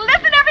 Well,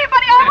 listen,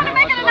 everybody, I want to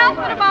make an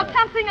announcement about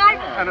something.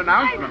 An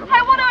announcement?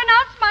 I want to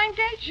announce my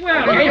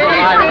engagement.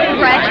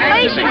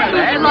 Congratulations,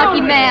 who's the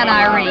lucky man,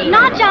 Irene?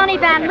 Not Johnny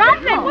Van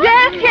Russell.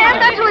 Yes,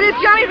 that's who it is,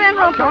 Johnny Van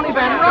Russell. Johnny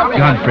Van Russell.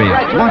 Godfrey,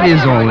 what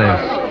is all this?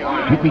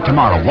 Meet me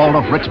tomorrow,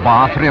 Waldorf Ritz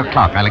Bar, 3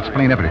 o'clock. I'll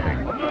explain everything.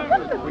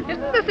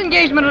 Isn't this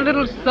engagement a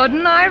little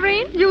sudden,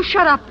 Irene? You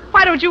shut up.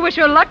 Why don't you wish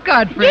her luck,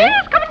 Godfrey?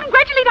 Yes, come and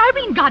congratulate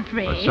Irene,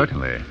 Godfrey.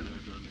 Certainly.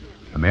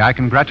 May I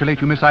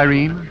congratulate you, Miss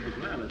Irene?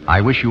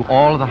 I wish you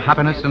all the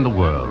happiness in the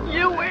world.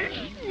 You wish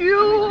you...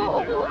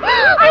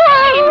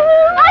 Irene!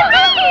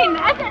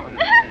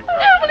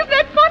 Well, isn't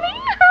that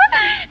funny?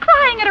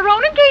 Crying at her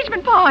own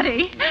engagement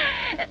party.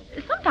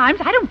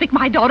 Sometimes I don't think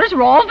my daughters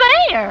are all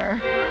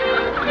there.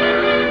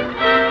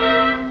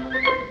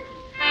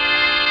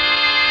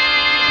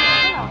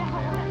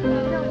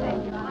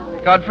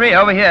 Godfrey,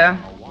 over here.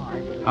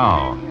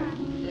 Oh.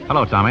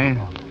 Hello, Tommy.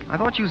 I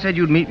thought you said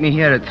you'd meet me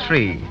here at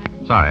 3.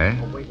 Sorry.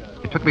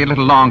 It took me a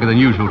little longer than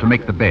usual to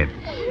make the beds.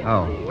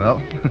 Oh, well,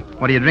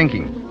 what are you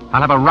drinking?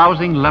 I'll have a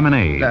rousing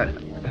lemonade.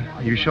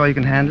 Are you sure you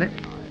can handle it?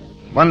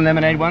 1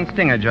 lemonade, 1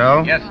 stinger,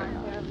 Joe. Yes, sir.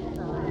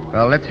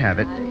 Well, let's have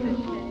it.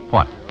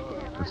 What?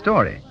 The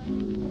story.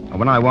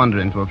 When I wander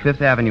into a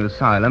Fifth Avenue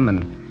asylum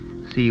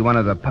and see one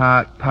of the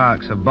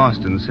parks of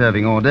Boston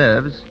serving hors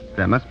d'oeuvres,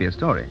 there must be a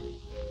story.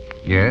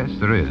 Yes,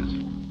 there is.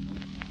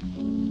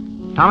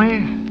 Tommy,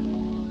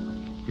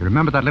 you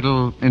remember that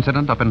little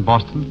incident up in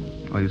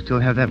Boston? Oh, you still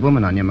have that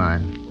woman on your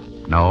mind?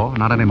 No,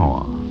 not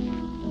anymore.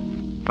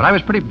 But I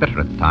was pretty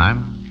bitter at the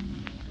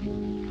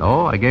time.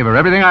 So I gave her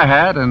everything I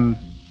had and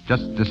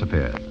just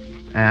disappeared.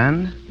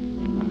 And?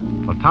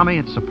 Well, Tommy,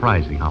 it's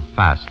surprising how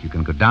fast you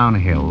can go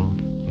downhill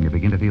when you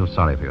begin to feel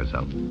sorry for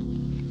yourself.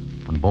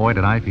 And boy,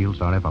 did I feel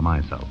sorry for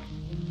myself.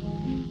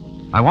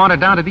 I wandered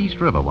down to the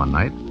East River one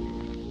night,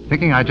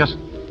 thinking I'd just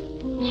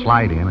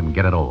slide in and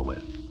get it over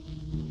with.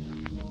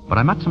 But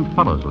I met some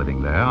fellows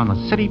living there on the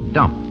city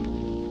dump.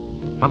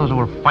 Fellows who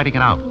were fighting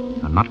it out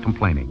and not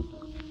complaining.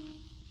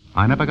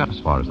 I never got as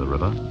far as the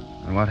river.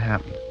 And what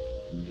happened?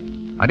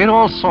 I did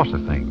all sorts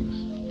of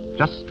things,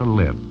 just to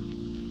live.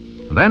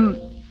 Then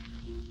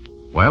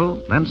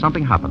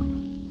something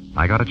happened.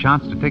 I got a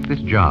chance to take this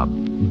job,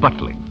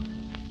 butling.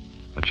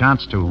 A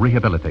chance to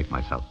rehabilitate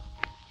myself.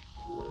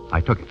 I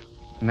took it.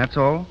 And that's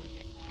all?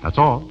 That's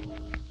all.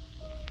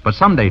 But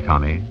someday,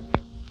 Tommy,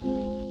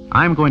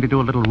 I'm going to do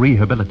a little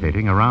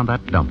rehabilitating around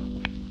that dump.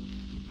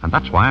 And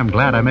that's why I'm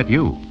glad I met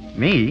you.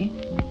 Me?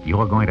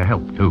 You're going to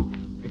help, too.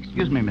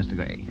 Excuse me, Mr.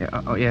 Gray.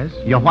 Oh, yes?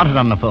 You're wanted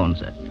on the phone,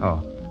 sir.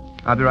 Oh.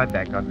 I'll be right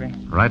back, Godfrey.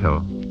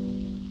 Righto.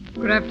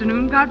 Good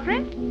afternoon,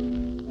 Godfrey.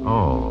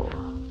 Oh.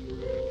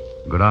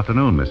 Good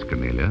afternoon, Miss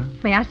Cornelia.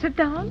 May I sit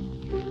down?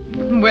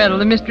 Well,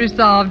 the mystery's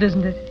solved,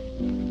 isn't it?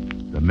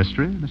 The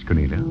mystery, Miss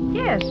Cornelia?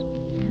 Yes.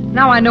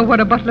 Now I know what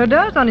a butler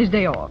does on his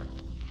day off.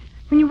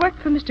 When you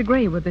worked for Mr.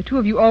 Gray, were the two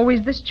of you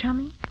always this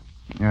chummy?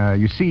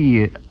 You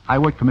see, I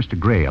worked for Mr.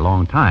 Gray a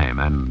long time,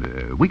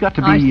 and we got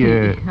to be...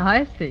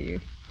 I see.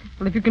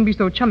 Well, if you can be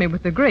so chummy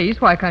with the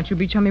Grays, why can't you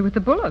be chummy with the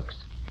Bullocks?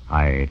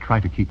 I try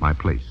to keep my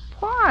place.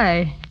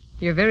 Why?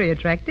 You're very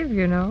attractive,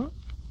 you know.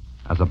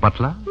 As a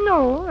butler?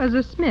 No, as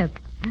a smith.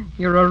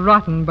 You're a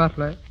rotten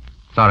butler.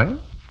 Sorry?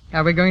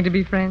 Are we going to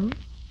be friends?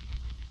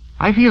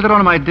 I feel that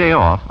on my day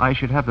off, I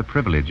should have the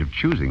privilege of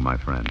choosing my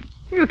friends.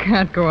 You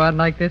can't go on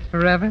like this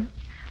forever.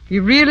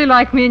 You really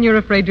like me and you're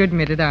afraid to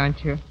admit it,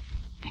 aren't you?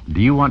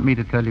 Do you want me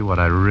to tell you what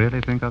I really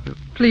think of you?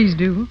 Please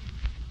do.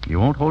 You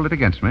won't hold it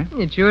against me?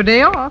 It's your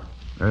day off.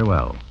 Very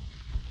well.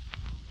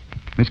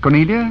 Miss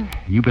Cornelia,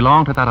 you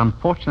belong to that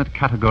unfortunate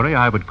category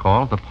I would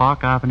call the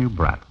Park Avenue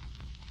brat.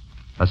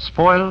 A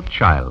spoiled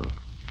child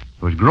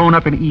who has grown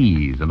up in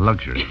ease and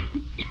luxury,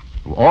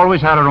 who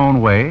always had her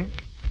own way,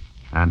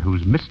 and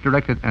whose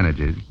misdirected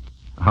energies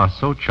are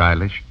so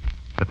childish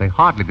that they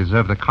hardly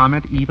deserve the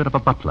comment even of a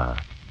butler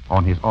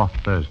on his off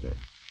Thursday.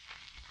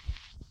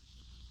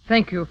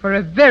 Thank you for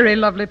a very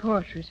lovely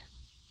portrait.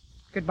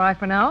 Goodbye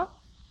for now.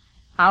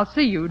 I'll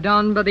see you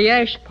down by the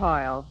ash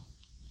pile.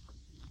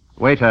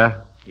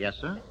 Waiter. Yes,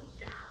 sir?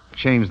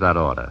 Change that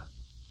order.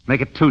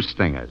 Make it 2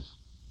 stingers.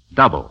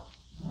 Double.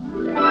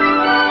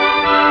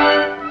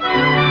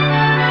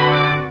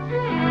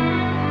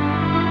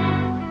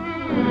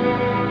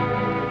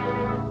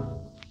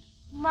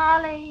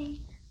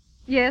 Molly.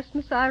 Yes,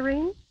 Miss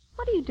Irene?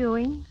 What are you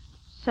doing?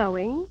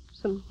 Sewing.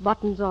 Some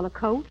buttons on a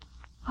coat.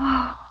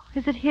 Oh,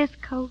 is it his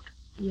coat?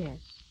 Yes.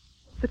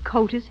 The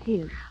coat is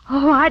his.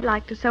 Oh, I'd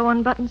like to sew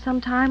on buttons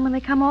sometime when they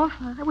come off.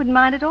 I wouldn't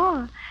mind at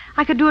all.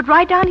 I could do it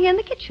right down here in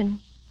the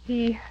kitchen.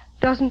 He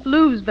doesn't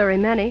lose very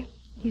many.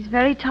 He's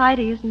very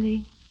tidy, isn't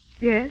he?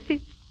 Yes,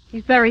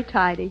 he's very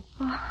tidy.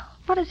 Oh,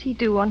 what does he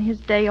do on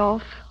his day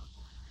off?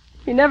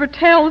 He never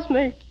tells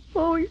me.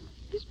 Oh,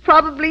 he's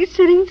probably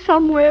sitting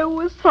somewhere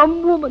with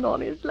some woman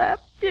on his lap.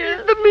 He's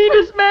the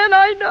meanest man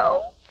I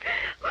know.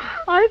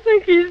 I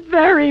think he's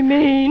very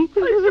mean.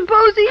 I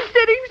suppose he's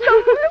sitting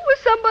somewhere with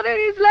somebody on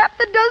his lap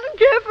that doesn't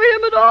care for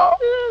him at all.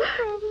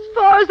 As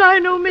far as I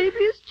know, maybe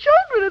his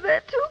children are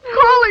there, too,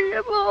 calling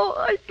him. Oh,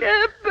 I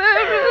can't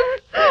bear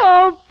it.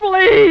 Oh,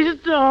 please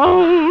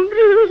don't.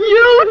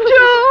 You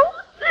too?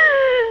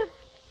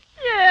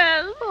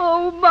 Yes.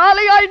 Oh,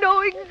 Molly, I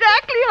know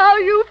exactly how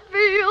you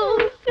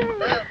feel.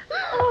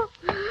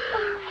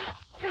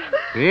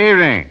 Good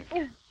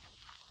evening.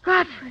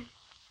 Godfrey.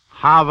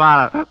 How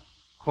about a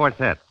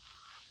quartet?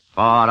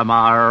 For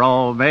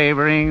tomorrow may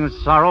bring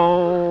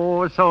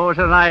sorrow, so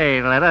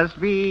tonight let us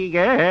be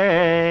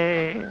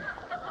gay.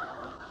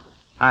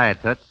 Hi,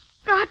 Toots.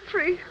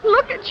 Godfrey,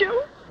 look at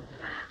you.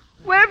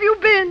 Where have you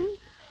been?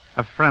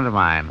 A friend of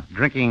mine,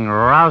 drinking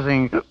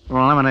rousing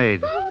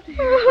lemonade.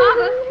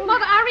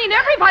 Mother, Irene,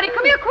 everybody,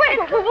 come here quick.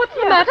 What's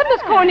the matter,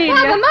 Miss Cornelia?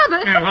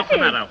 Mother. Yeah, what's the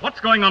matter?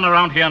 What's going on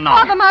around here now?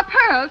 Father, my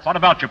pearls. What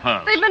about your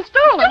pearls? They've been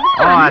stolen.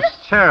 Oh,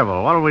 that's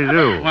terrible. What'll we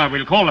do? Well,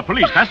 we'll call the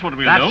police. That's what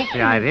we'll do. That's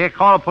the idea.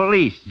 Call the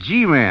police.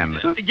 G-men.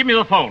 Give me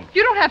the phone.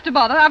 You don't have to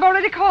bother. I've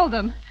already called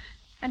them.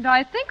 And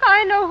I think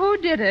I know who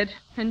did it.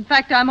 In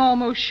fact, I'm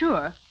almost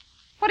sure.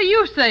 What do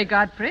you say,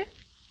 Godfrey?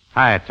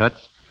 Hi,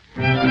 Toots.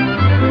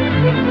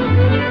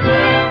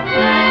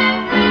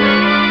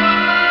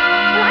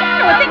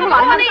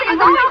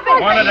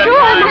 One at a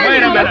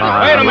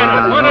time. Wait a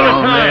minute. One at a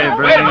time.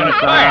 Wait a minute.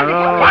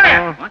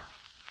 Quiet.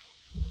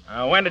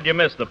 What? When did you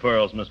miss the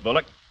pearls, Miss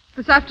Bullock?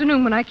 This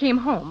afternoon when I came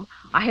home.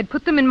 I had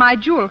put them in my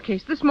jewel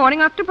case this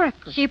morning after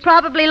breakfast. She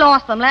probably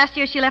lost them. Last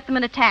year she left them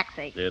in a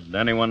taxi. Did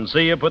anyone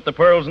see you put the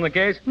pearls in the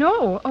case?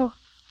 No.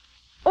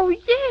 Oh,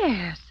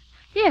 yes.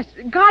 Yes,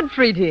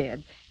 Godfrey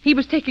did. He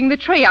was taking the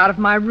tray out of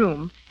my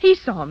room. He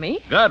saw me.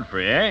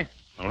 Godfrey, eh?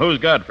 Well, who's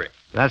Godfrey?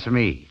 That's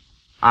me.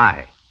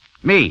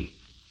 Me.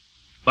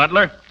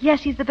 Butler?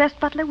 Yes, he's the best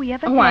butler we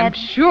ever Oh, had. I'm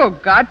sure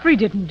Godfrey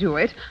didn't do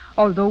it.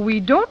 Although we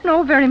don't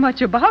know very much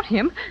about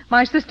him.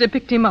 My sister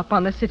picked him up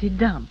on the city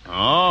dump. Oh,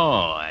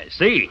 I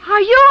see.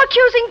 Are you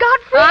accusing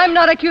Godfrey? I'm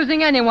not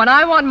accusing anyone.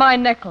 I want my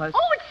necklace.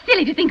 Oh, it's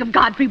silly to think of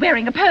Godfrey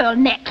wearing a pearl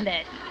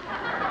necklace.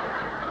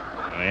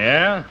 Oh,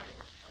 yeah?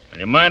 Do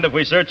you mind if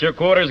we search your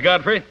quarters,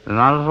 Godfrey?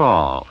 Not at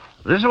all.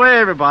 This way,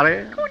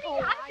 everybody.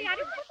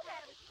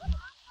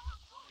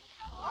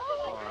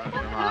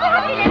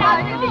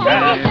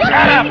 Shut up!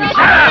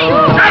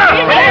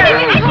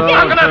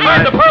 How can I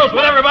find the pearls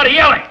with everybody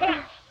yelling?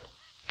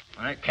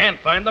 I can't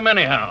find them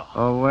anyhow.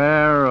 Oh,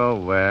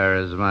 where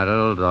is my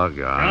little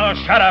doggone? Oh,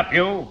 shut up,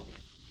 you.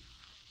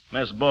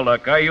 Miss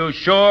Bullock, are you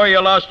sure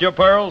you lost your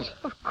pearls?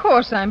 Of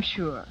course I'm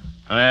sure.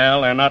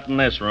 Well, they're not in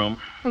this room.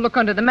 Look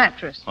under the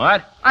mattress.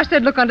 What? I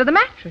said look under the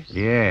mattress.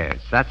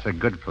 Yes, that's a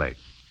good place.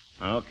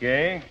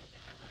 Okay.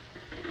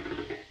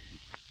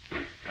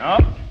 Oh,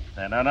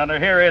 they're not under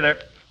here either.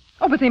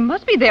 Oh, but they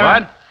must be there.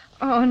 What?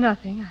 Oh,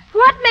 nothing.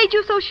 What made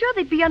you so sure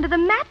they'd be under the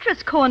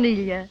mattress,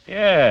 Cornelia?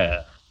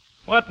 Yeah.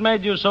 What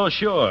made you so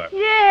sure?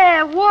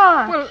 Yeah,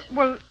 what?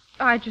 Well,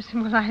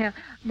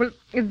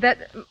 that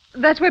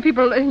That's where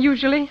people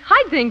usually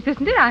hide things,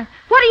 isn't it?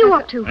 What are you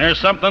up to? There's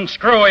something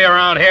screwy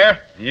around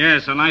here.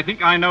 Yes, and I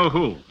think I know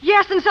who.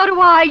 Yes, and so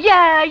do I.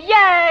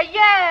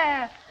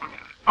 Yeah.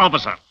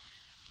 Officer,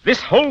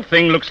 this whole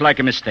thing looks like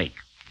a mistake.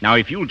 Now,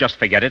 if you'll just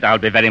forget it, I'll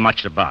be very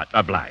much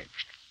obliged.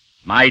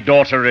 My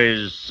daughter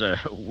is,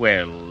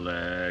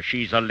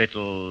 she's a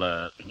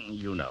little,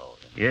 you know.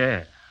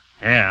 Yeah,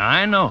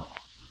 I know.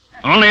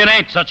 Only it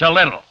ain't such a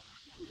little.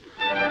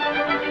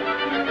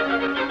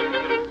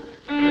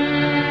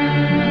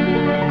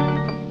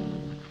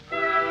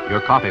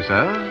 Your coffee,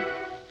 sir?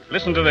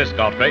 Listen to this,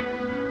 Godfrey.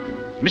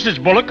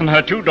 Mrs. Bullock and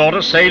her 2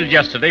 daughters sailed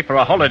yesterday for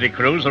a holiday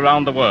cruise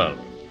around the world.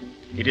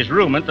 It is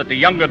rumored that the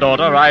younger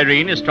daughter,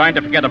 Irene, is trying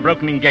to forget a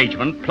broken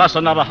engagement plus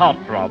another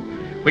heartthrob,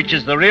 which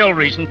is the real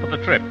reason for the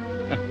trip.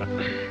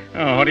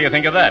 Oh, what do you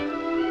think of that?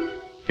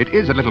 It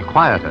is a little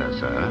quieter,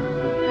 sir.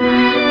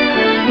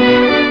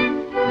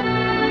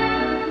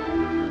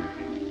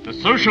 The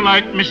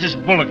socialite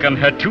Mrs. Bullock and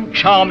her 2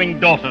 charming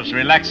daughters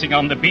relaxing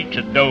on the beach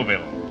at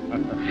Deauville.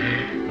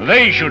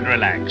 They should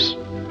relax.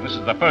 This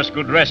is the first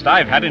good rest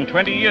I've had in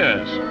 20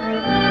 years.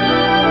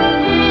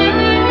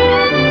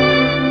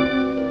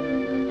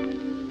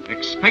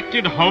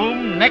 Expected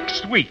home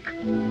next week.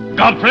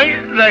 Godfrey,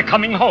 they're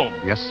coming home.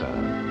 Yes,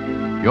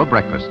 sir. Your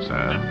breakfast,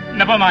 sir.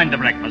 Never mind the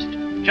breakfast.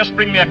 Just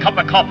bring me a cup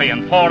of coffee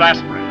and 4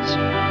 aspirins.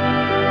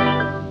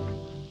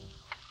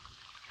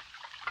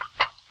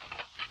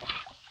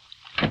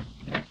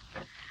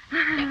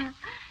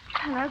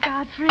 Hello,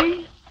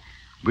 Godfrey.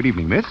 Good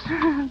evening, miss.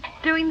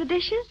 Doing the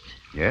dishes?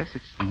 Yes,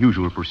 it's the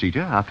usual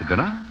procedure after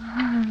dinner.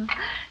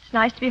 It's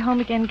nice to be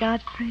home again,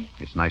 Godfrey.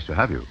 It's nice to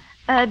have you.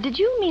 Did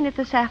you mean it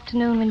this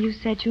afternoon when you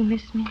said you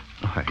missed me?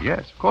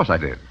 Yes, of course I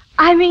did.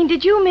 I mean,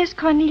 did you miss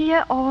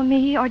Cornelia or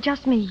me or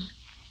just me?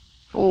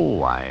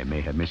 Oh, I may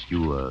have missed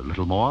you a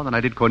little more than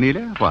I did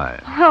Cornelia. Why?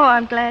 Oh,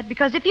 I'm glad,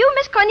 because if you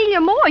missed Cornelia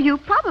more, you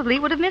probably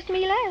would have missed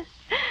me less.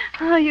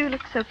 Oh, you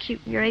look so cute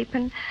in your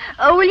apron.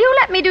 Oh, will you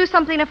let me do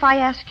something if I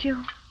ask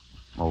you?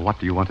 Well, what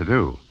do you want to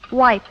do?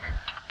 Wipe.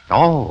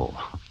 Oh,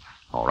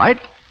 all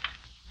right.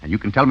 And you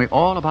can tell me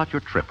all about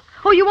your trip.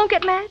 Oh, you won't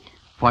get mad?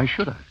 Why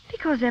should I?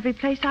 Because every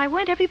place I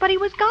went, everybody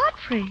was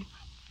Godfrey.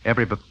 I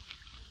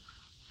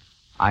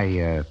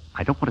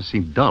don't want to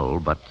seem dull,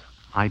 but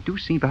I do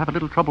seem to have a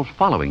little trouble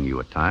following you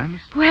at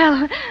times.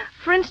 Well,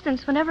 for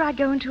instance, whenever I'd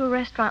go into a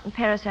restaurant in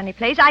Paris or any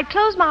place, I'd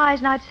close my eyes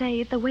and I'd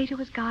say, the waiter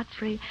was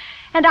Godfrey.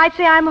 And I'd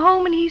say, I'm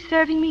home and he's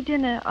serving me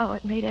dinner. Oh,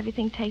 it made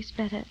everything taste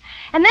better.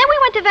 And then we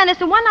went to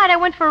Venice, and one night I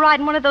went for a ride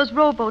in one of those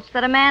rowboats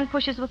that a man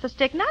pushes with a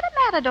stick. Not a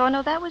matador,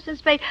 no, that was in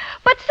Spain,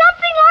 but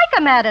something like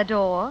a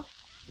matador.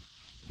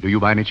 Do you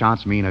by any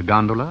chance mean a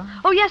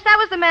gondola? Oh, yes, that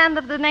was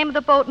the name of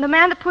the boat, and the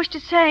man that pushed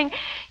it sang.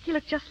 He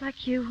looked just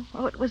like you.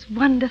 Oh, it was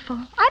wonderful.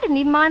 I didn't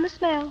even mind the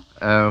smell.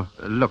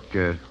 Look,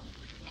 do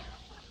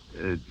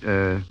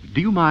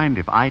you mind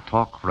if I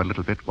talk for a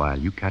little bit while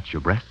you catch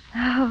your breath?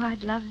 Oh,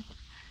 I'd love it.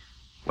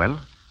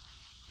 Well,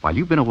 while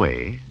you've been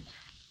away,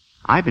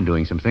 I've been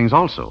doing some things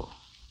also.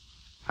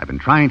 I've been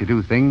trying to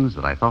do things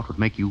that I thought would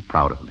make you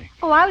proud of me.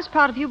 Oh, I was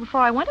proud of you before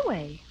I went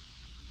away.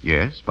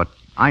 Yes, but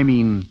I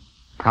mean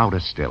prouder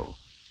still.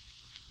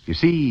 You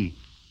see,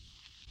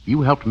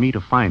 you helped me to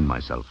find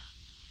myself,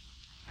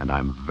 and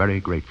I'm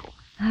very grateful.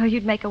 Oh,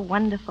 you'd make a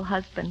wonderful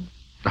husband.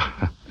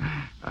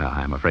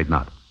 I'm afraid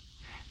not.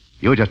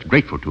 You're just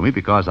grateful to me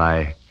because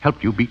I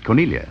helped you beat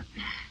Cornelia.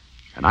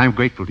 And I'm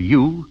grateful to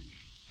you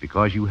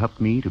because you helped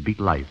me to beat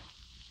life.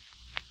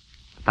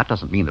 But that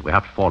doesn't mean that we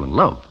have to fall in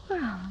love.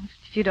 Well,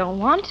 if you don't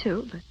want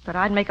to, but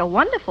I'd make a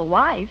wonderful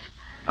wife.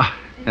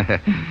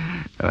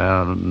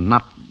 Well,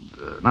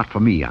 not for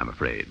me, I'm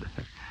afraid.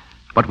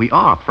 But we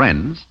are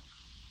friends,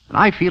 and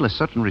I feel a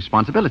certain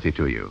responsibility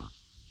to you.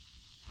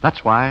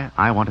 That's why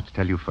I wanted to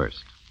tell you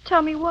first.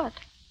 Tell me what?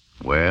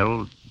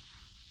 Well,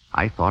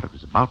 I thought it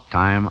was about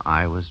time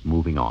I was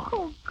moving on.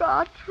 Oh,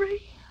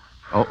 Godfrey.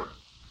 Oh,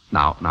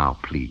 now,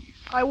 please.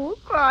 I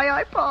won't cry,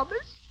 I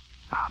promise.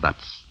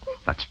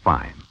 That's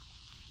fine.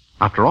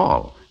 After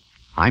all,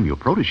 I'm your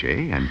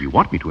protege, and you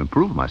want me to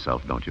improve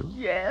myself, don't you?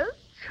 Yes.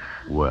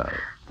 Well,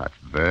 that's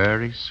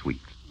very sweet.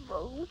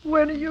 Well,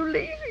 when are you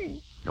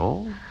leaving?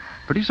 Oh,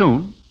 pretty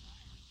soon.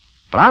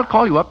 But I'll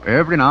call you up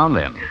every now and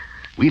then.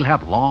 We'll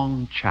have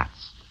long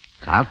chats.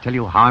 I'll tell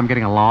you how I'm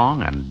getting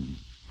along, and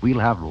we'll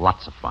have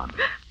lots of fun.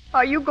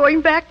 Are you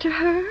going back to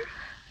her?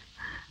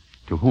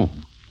 To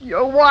whom?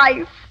 Your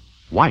wife.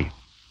 Wife?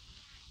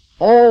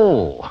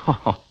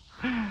 Oh.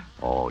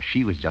 Oh,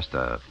 she was just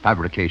a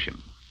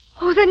fabrication.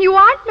 Oh, then you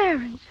aren't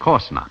married. Of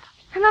course not.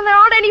 And then there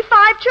aren't any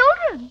 5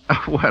 children.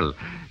 Well,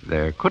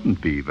 there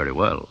couldn't be very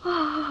well.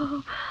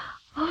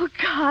 Oh,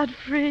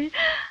 Godfrey.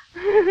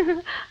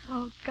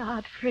 Oh,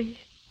 Godfrey.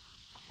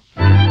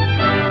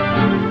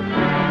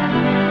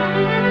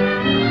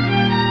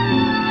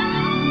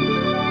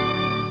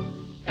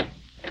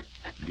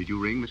 Did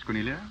you ring, Miss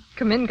Cornelia?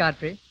 Come in,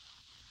 Godfrey.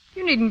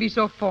 You needn't be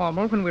so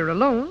formal when we're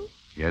alone.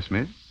 Yes,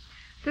 miss?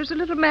 There's a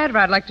little matter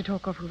I'd like to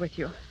talk over with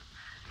you.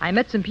 I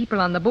met some people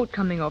on the boat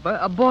coming over,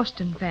 a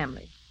Boston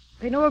family.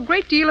 They know a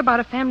great deal about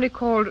a family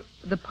called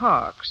the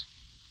Parks.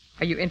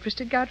 Are you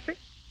interested, Godfrey?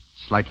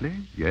 Slightly,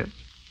 yes.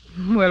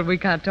 Well, we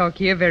can't talk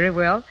here very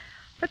well.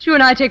 Let's you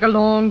and I take a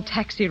long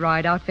taxi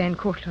ride out Van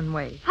Cortlandt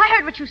way. I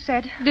heard what you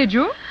said. Did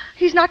you?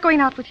 He's not going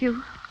out with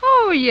you.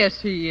 Oh,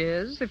 yes, he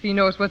is, if he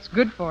knows what's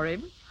good for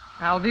him.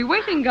 I'll be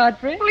waiting,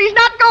 Godfrey. Well, he's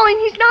not going.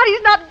 He's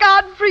not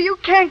Godfrey. You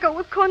can't go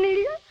with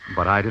Cornelia.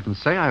 But I didn't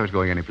say I was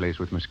going anyplace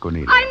with Miss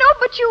Cornelia. I know,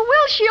 but you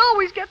will. She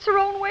always gets her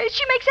own way.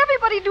 She makes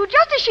everybody do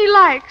just as she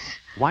likes.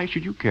 Why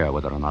should you care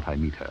whether or not I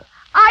meet her?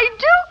 I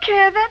do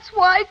care. That's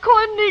why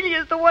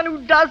Cornelia's the one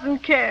who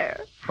doesn't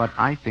care. But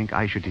I think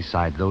I should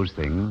decide those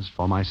things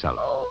for myself.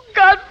 Oh,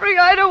 Godfrey,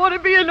 I don't want to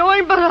be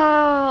annoying, but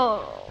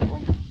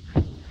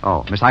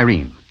Oh, Miss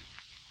Irene.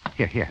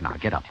 Here, now,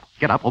 get up.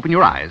 Get up, open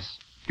your eyes.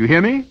 Do you hear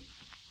me?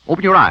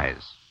 Open your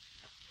eyes.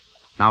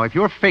 Now, if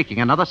you're faking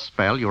another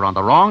spell, you're on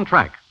the wrong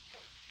track.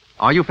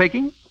 Are you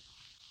faking?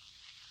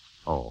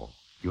 Oh,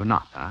 you're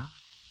not, huh?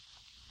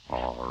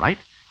 All right.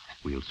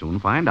 We'll soon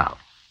find out.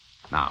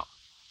 Now,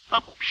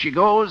 up she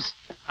goes.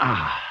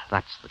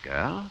 That's the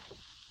girl.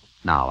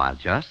 Now, I'll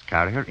just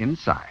carry her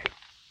inside.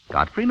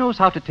 Godfrey knows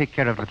how to take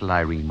care of little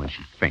Irene when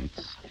she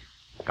faints.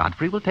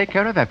 Godfrey will take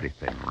care of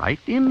everything. Right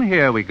in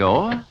here we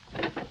go.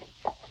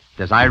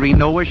 Does Irene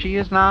know where she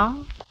is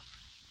now?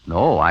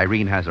 No,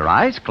 Irene has her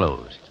eyes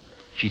closed.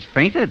 She's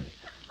fainted.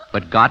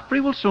 But Godfrey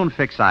will soon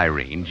fix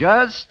Irene.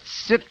 Just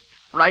sit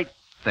right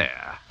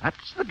there.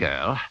 That's the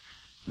girl.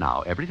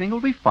 Now, everything will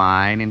be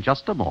fine in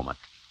just a moment.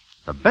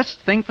 The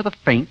best thing for the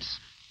faints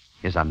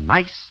is a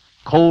nice,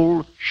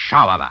 cold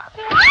shower bath.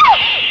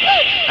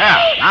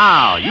 There,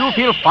 now, you'll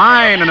feel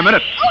fine in a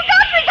minute. Oh,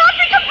 Godfrey,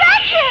 come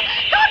back here.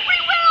 Godfrey,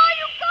 where are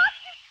you,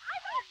 Godfrey?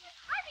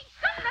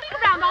 Don't mess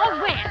around all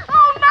wet.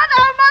 Oh,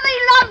 Mother, he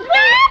loves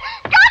me.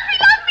 Godfrey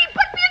loves me.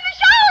 Put me in the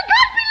shower.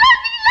 Godfrey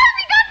loves me.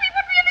 Godfrey,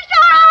 put me in the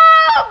shower.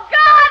 Oh,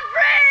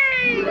 Godfrey!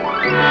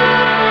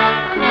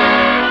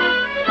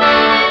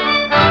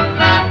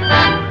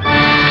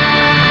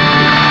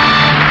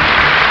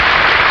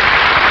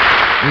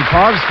 We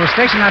pause for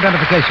station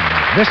identification.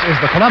 This is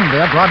the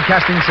Columbia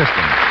Broadcasting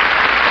System.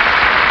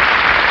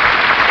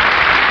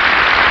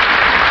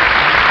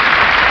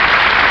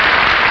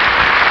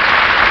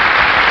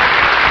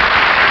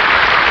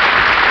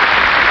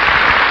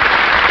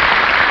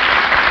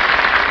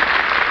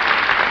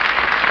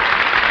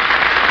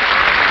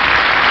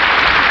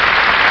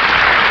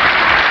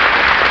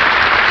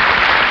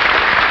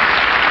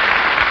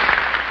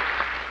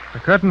 The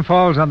curtain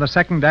falls on the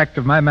second act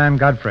of My Man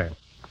Godfrey.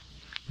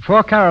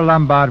 Before Carol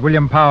Lombard,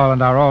 William Powell,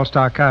 and our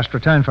all-star cast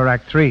return for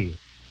Act 3,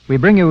 we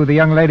bring you the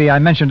young lady I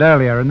mentioned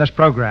earlier in this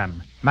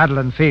program,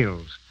 Madeline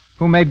Fields,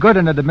 who made good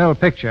in a DeMille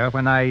picture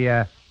when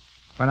I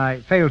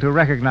failed to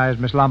recognize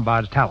Miss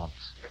Lombard's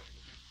talents.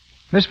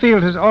 Miss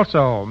Fields has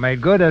also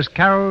made good as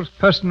Carol's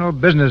personal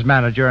business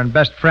manager and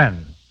best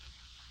friend.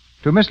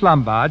 To Miss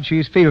Lombard,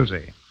 she's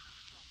Fieldsy.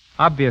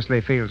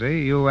 Obviously,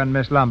 Fieldsy, you and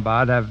Miss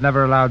Lombard have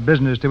never allowed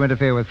business to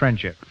interfere with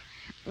friendship.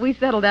 We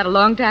settled that a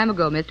long time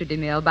ago, Mr.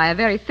 DeMille, by a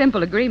very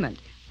simple agreement.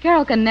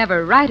 Carol can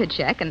never write a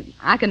check, and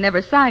I can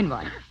never sign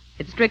one.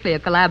 It's strictly a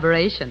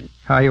collaboration.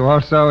 Are you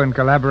also in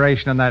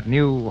collaboration on that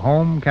new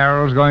home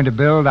Carol's going to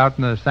build out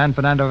in the San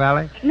Fernando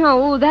Valley?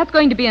 No, that's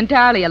going to be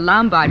entirely a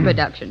Lombard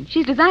production.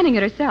 She's designing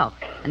it herself.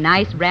 A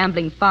nice,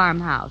 rambling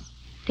farmhouse.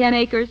 10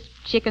 acres,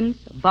 chickens,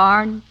 a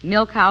barn,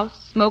 milk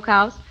house,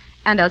 smokehouse,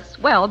 and a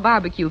swell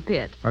barbecue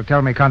pit. Well,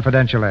 tell me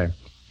confidentially,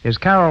 is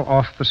Carol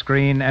off the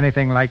screen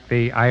anything like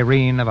the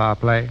Irene of our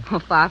play? Oh,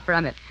 far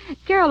from it.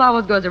 Carol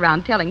always goes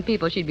around telling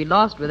people she'd be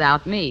lost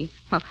without me.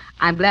 Well,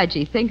 I'm glad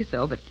she thinks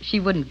so, but she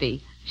wouldn't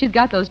be. She's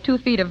got those 2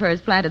 feet of hers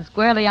planted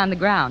squarely on the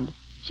ground.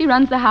 She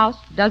runs the house,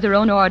 does her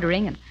own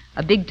ordering, and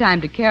a big time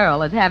to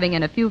Carol is having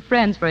in a few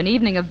friends for an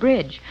evening of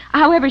bridge.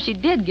 However, she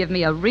did give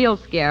me a real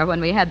scare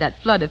when we had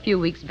that flood a few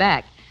weeks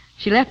back.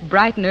 She left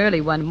bright and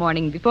early one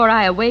morning before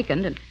I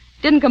awakened and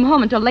didn't come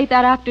home until late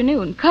that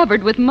afternoon,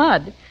 covered with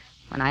mud.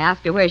 When I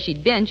asked her where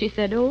she'd been, she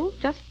said, oh,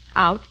 just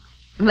out.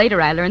 Later,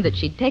 I learned that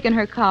she'd taken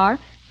her car,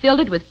 filled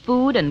it with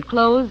food and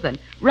clothes, and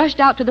rushed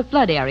out to the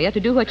flood area to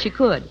do what she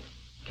could.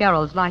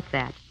 Carol's like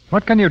that.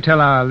 What can you tell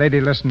our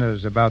lady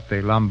listeners about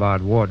the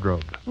Lombard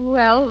wardrobe?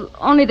 Well,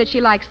 only that she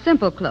likes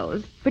simple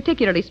clothes,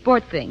 particularly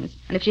sport things.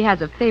 And if she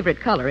has a favorite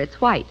color, it's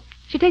white.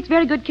 She takes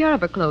very good care of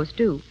her clothes,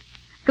 too.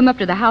 Come up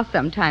to the house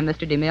sometime,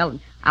 Mr. DeMille,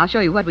 and I'll show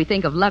you what we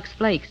think of Lux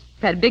Flakes.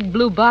 That big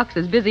blue box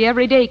is busy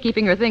every day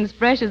keeping her things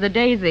fresh as a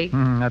daisy.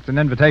 That's an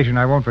invitation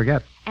I won't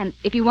forget. And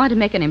if you want to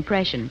make an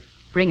impression,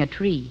 bring a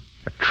tree.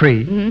 A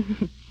tree?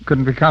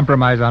 Couldn't we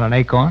compromise on an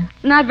acorn?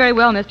 Not very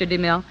well, Mr.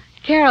 DeMille.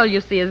 Carol, you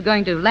see, is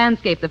going to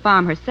landscape the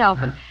farm herself,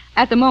 and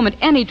at the moment,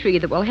 any tree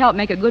that will help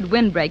make a good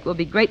windbreak will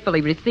be gratefully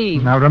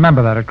received. Now,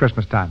 remember that at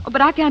Christmas time. Oh, but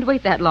I can't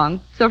wait that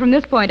long. So from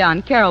this point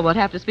on, Carol will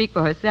have to speak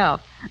for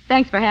herself.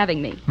 Thanks for having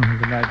me.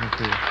 Good night, Miss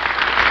Fields.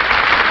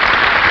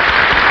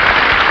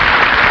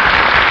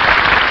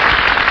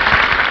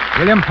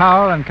 William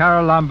Powell and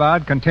Carol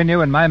Lombard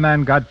continue in My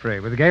Man Godfrey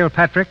with Gail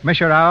Patrick,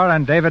 Misha Auer,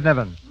 and David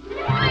Niven.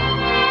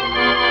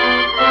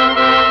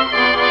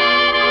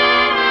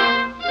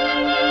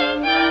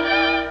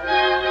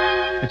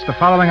 It's the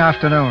following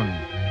afternoon.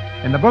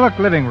 In the Bullock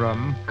living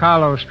room,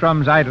 Carlo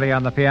strums idly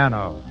on the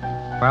piano,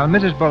 while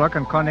Mrs. Bullock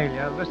and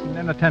Cornelia listen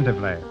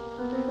inattentively.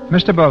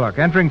 Mr. Bullock,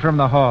 entering from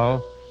the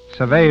hall,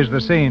 surveys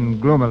the scene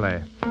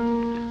gloomily.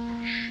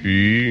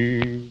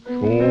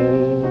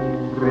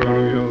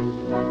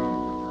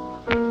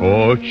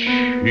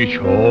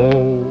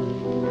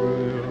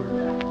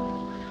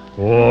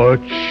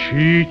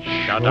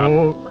 Shut up.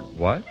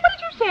 What? What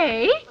did you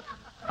say?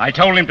 I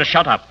told him to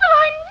shut up. Well,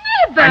 I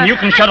never. And you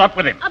can shut up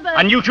with him.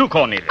 And you too,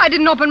 Cornelia. I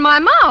didn't open my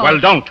mouth. Well,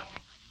 don't.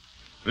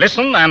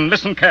 Listen, and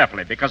listen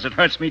carefully, because it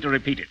hurts me to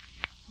repeat it.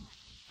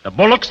 The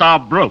Bullocks are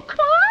broke.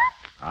 What?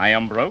 I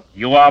am broke,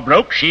 you are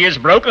broke, she is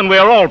broke, and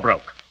we're all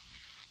broke.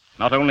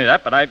 Not only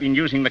that, but I've been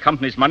using the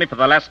company's money for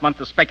the last month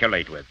to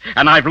speculate with.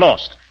 And I've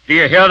lost. Do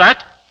you hear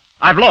that?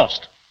 I've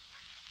lost.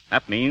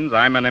 That means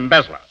I'm an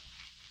embezzler.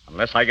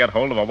 Unless I get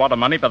hold of a wad of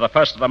money by the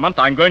first of the month,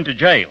 I'm going to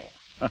jail.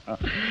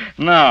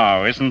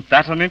 Now, isn't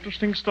that an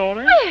interesting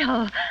story?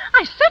 Well,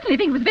 I certainly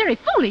think it was very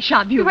foolish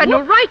of you. You had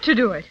no right to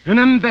do it. An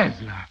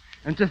embezzler.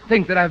 And to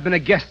think that I've been a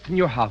guest in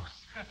your house.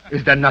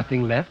 Is there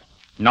nothing left?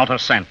 Not a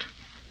cent.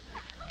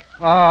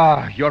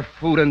 Ah, your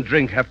food and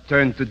drink have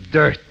turned to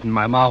dirt in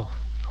my mouth.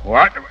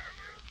 What?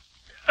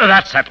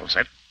 That settles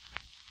it.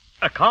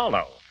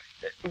 Carlo,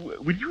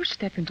 will you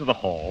step into the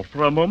hall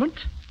for a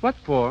moment? What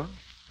for?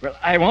 Well,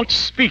 I want to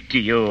speak to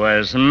you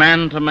as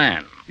man to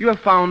man. You have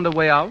found a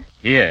way out?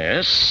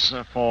 Yes,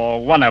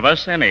 for one of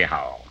us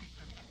anyhow.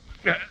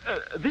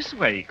 This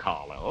way,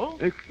 Carlo.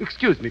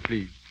 Excuse me,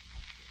 please.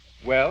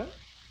 Well?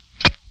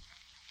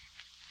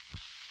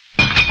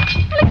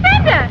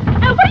 Alexander!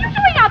 What are you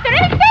doing out there?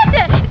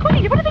 Alexander!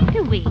 Cornelia, what are they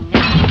doing?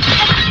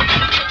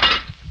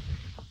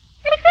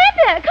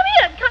 Alexander, come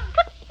here. Come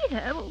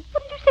here.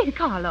 What did you say to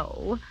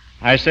Carlo?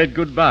 I said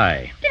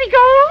goodbye. Did he go?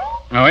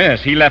 Oh,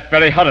 yes, he left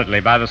very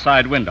hurriedly by the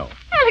side window.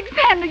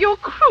 Alexander, you're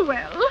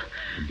cruel.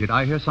 Did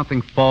I hear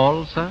something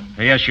fall, sir?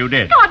 Yes, you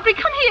did. Godfrey,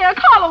 come here.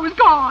 Carlo is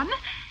gone.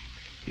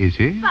 Is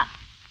he? But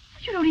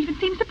you don't even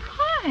seem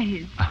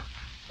surprised.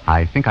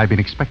 I think I've been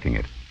expecting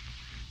it.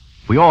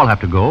 We all have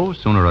to go,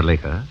 sooner or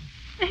later.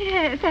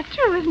 Yes, that's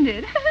true, isn't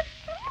it?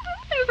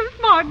 You're so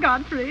smart,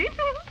 Godfrey.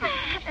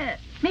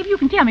 Maybe you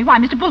can tell me why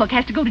Mr. Bullock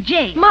has to go to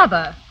jail.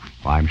 Mother.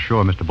 Well, I'm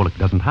sure Mr. Bullock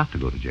doesn't have to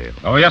go to jail.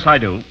 Oh, yes, I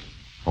do.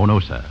 Oh, no,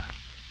 sir.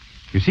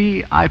 You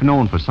see, I've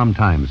known for some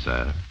time,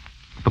 sir,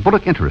 that the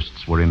Bullock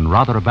interests were in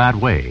rather a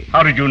bad way.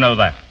 How did you know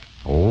that?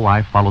 Oh,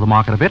 I follow the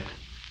market a bit.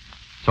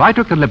 So I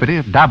took the liberty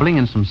of dabbling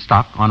in some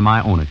stock on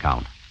my own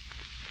account.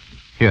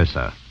 Here,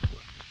 sir.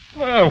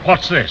 Well,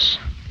 what's this?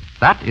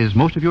 That is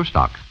most of your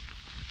stock.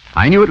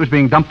 I knew it was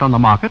being dumped on the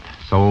market,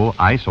 so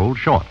I sold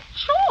short.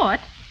 Short?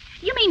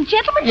 You mean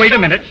gentlemen Wait short?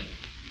 a minute.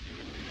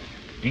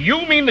 Do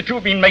you mean that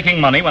you've been making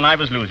money when I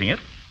was losing it?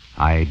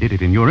 I did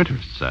it in your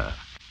interest, sir.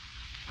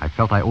 I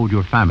felt I owed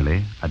your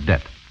family a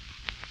debt.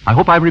 I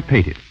hope I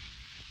repaid it.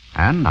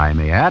 And I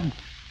may add,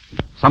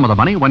 some of the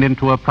money went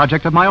into a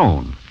project of my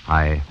own.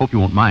 I hope you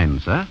won't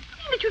mind, sir.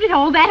 That you did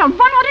all that on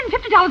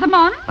 $150 a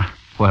month?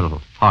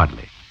 Well,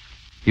 hardly.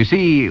 You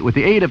see, with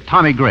the aid of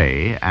Tommy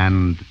Gray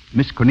and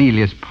Miss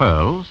Cornelia's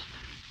pearls...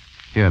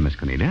 Here, Miss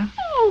Cornelia.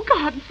 Oh,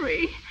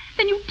 Godfrey.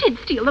 Then you did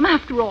steal them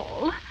after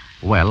all.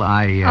 Well,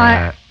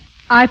 I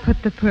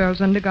put the pearls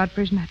under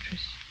Godfrey's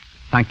mattress.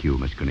 Thank you,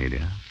 Miss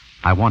Cornelia.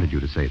 I wanted you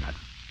to say that.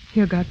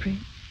 Here, Godfrey.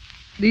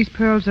 These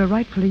pearls are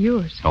rightfully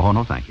yours. Oh,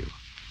 no, thank you.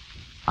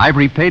 I've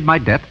repaid my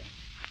debt,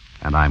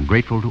 and I'm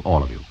grateful to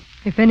all of you.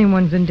 If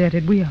anyone's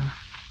indebted, we are.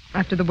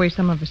 After the way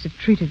some of us have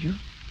treated you.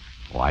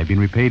 Oh, I've been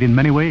repaid in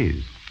many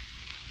ways.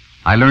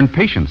 I learned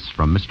patience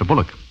from Mr.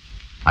 Bullock.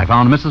 I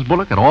found Mrs.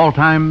 Bullock at all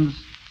times,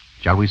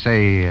 shall we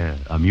say,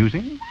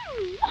 amusing.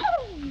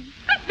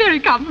 That's very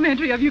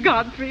complimentary of you,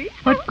 Godfrey.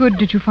 What good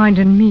did you find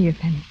in me,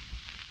 if any?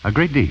 A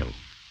great deal.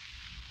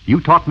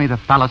 You taught me the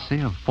fallacy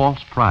of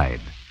false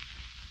pride.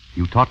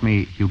 You taught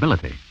me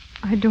humility.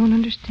 I don't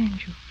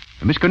understand you.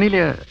 Miss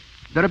Cornelia,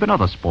 there have been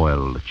other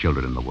spoiled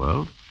children in the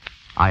world.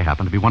 I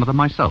happen to be one of them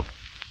myself.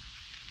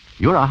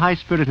 You're a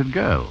high-spirited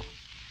girl.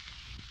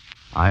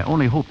 I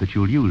only hope that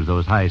you'll use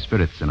those high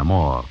spirits in a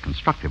more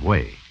constructive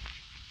way.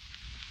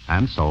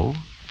 And so,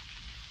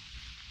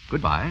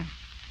 goodbye.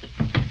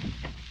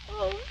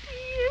 Oh,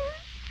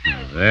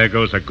 dear. There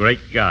goes a great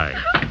guy.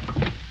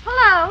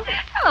 Hello.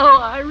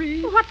 Hello,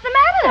 Irene. What's the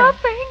matter?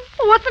 Nothing.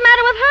 What's the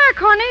matter with her,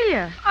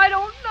 Cornelia? I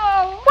don't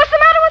know. What's the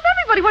matter with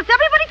everybody? What's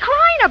everybody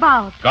crying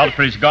about?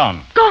 Godfrey's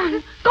gone.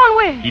 Gone. Gone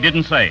where? He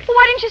didn't say. Well,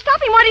 why didn't you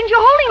stop him? Why didn't you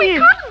hold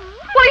him?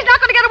 Well, he's not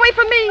going to get away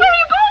from me. Where are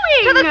you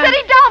going? To the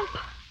city dump.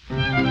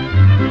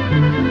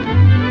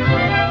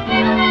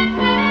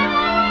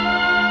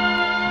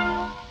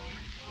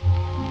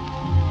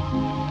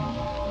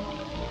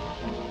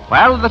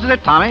 Well, this is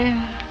it, Tommy.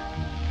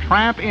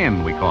 Tramp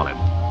Inn, we call it.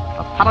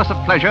 A palace of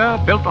pleasure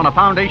built on a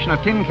foundation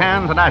of tin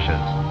cans and ashes.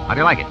 How do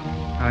you like it?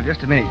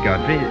 Just a minute,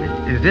 Godfrey.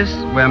 Is this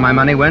where my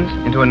money went?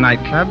 Into a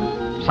nightclub?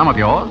 Some of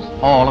yours,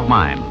 all of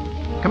mine.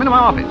 Come into my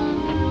office.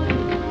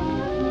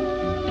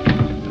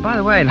 By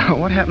the way, now,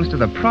 what happens to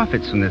the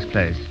profits from this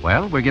place?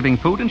 Well, we're giving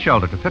food and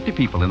shelter to 50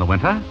 people in the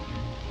winter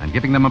and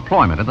giving them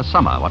employment in the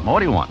summer. What more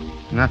do you want?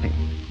 Nothing.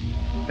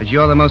 But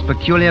you're the most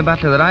peculiar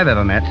butler that I've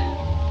ever met.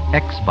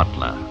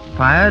 Ex-butler.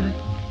 Fired?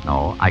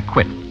 No, I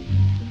quit.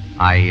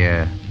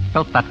 I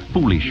felt that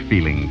foolish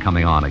feeling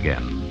coming on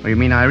again. Oh, you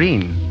mean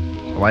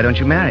Irene? Why don't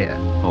you marry her?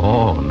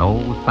 Oh,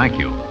 no, thank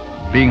you.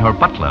 Being her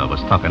butler was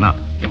tough enough.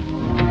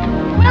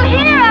 Well,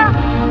 here.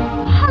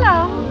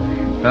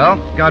 Hello. Well,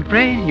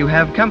 Godfrey, you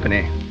have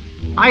company.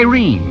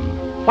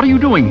 Irene, what are you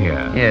doing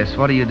here? Yes,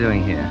 what are you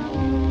doing here?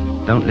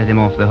 Don't let him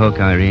off the hook,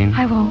 Irene.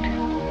 I won't.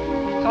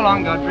 So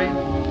long, Godfrey.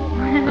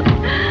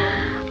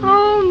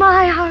 Oh,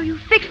 my, how you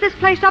fixed this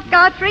place up,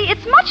 Godfrey.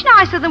 It's much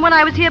nicer than when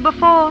I was here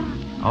before.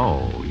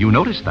 Oh, you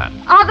noticed that?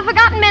 Are the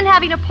Forgotten Men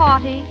having a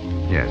party?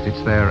 Yes,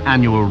 it's their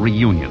annual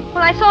reunion.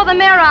 Well, I saw the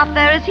mayor out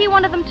there. Is he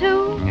one of them,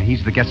 too?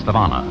 He's the guest of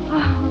honor.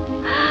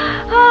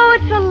 Oh,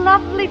 it's a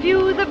lovely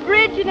view, the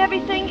bridge and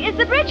everything. Is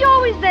the bridge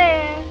always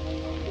there?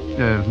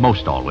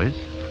 Most always.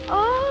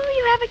 Oh,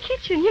 you have a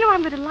kitchen. You know,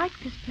 I'm going to like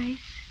this place.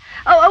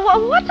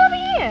 Oh, what's over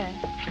here?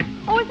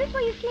 Oh, is this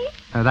where you sleep?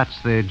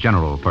 That's the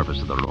general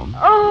purpose of the room.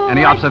 Oh.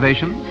 Any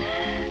observations?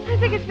 I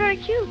think it's very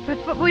cute,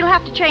 but we'll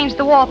have to change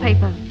the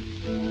wallpaper.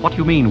 What do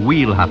you mean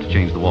we'll have to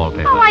change the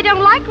wallpaper? Oh, I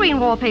don't like green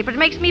wallpaper. It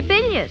makes me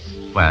bilious.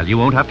 Well, you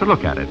won't have to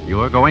look at it.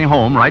 You're going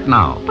home right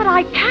now. But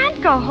I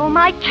can't go home.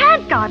 I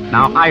can't, Godfrey.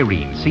 Now,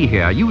 Irene, see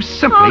here. You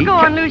simply... Oh, go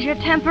on, lose your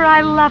temper.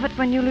 I love it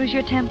when you lose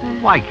your temper.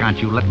 Why can't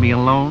you let me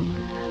alone?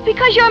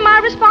 Because you're my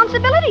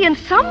responsibility, and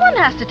someone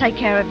has to take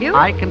care of you.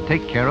 I can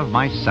take care of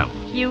myself.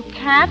 You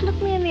can't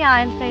look me in the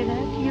eye and say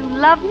that. You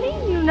love me,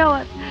 you know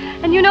it.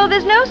 And you know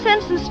there's no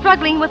sense in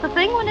struggling with a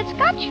thing when it's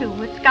got you.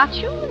 It's got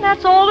you, and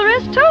that's all there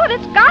is to it.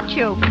 It's got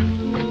you.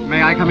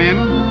 May I come in?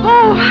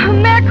 Oh,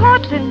 Mayor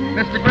Cortland.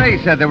 Mr. Gray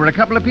said there were a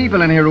couple of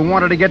people in here who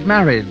wanted to get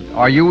married.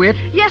 Are you it?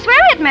 Yes,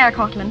 we're it, Mayor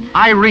Cortland.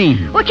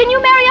 Irene. Well, can you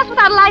marry us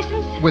without a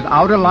license?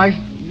 Without a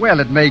license? Well,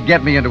 it may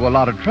get me into a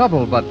lot of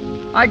trouble, but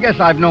I guess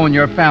I've known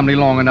your family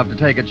long enough to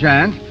take a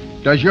chance.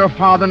 Does your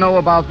father know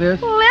about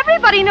this? Well,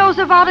 everybody knows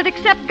about it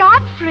except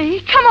Godfrey.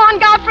 Come on,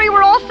 Godfrey,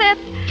 we're all set.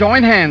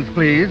 Join hands,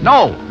 please.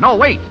 No,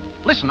 wait.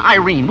 Listen,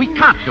 Irene, we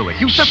can't do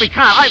it. You simply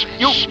can't.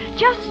 Shh.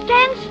 Just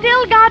stand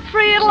still,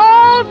 Godfrey. It'll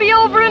all be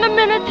over in a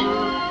minute.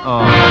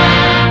 Oh.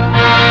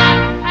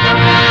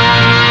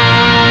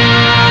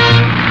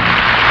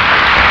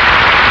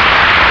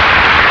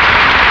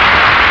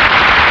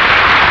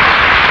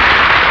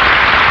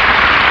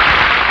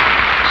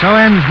 So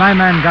ends My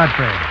Man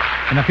Godfrey.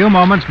 In a few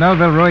moments,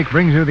 Melville Ruick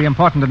brings you the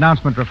important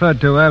announcement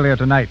referred to earlier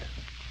tonight.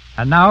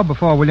 And now,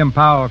 before William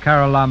Powell,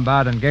 Carol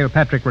Lombard, and Gail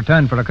Patrick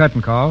return for a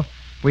curtain call,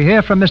 we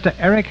hear from Mr.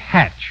 Eric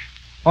Hatch,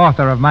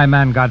 author of My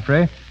Man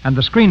Godfrey and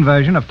the screen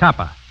version of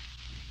Tapa.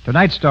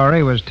 Tonight's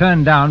story was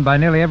turned down by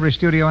nearly every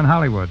studio in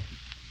Hollywood.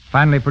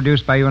 Finally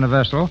produced by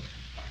Universal,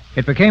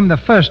 it became the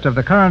first of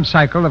the current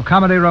cycle of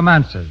comedy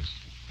romances.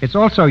 It's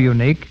also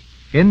unique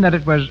in that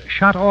it was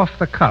shot off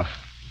the cuff,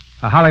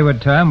 a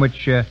Hollywood term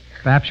which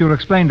perhaps you'll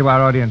explain to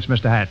our audience,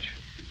 Mr. Hatch.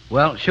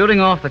 Well, shooting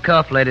off the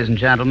cuff, ladies and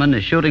gentlemen,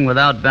 is shooting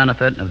without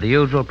benefit of the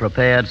usual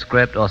prepared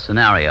script or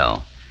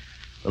scenario.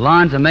 The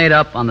lines are made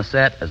up on the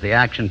set as the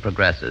action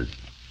progresses.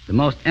 The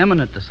most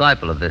eminent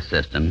disciple of this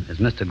system is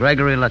Mr.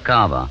 Gregory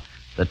LaCava,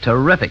 the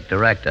terrific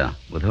director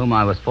with whom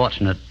I was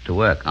fortunate to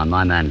work on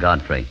My Man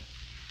Godfrey.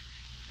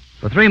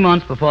 For 3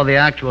 months before the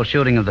actual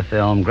shooting of the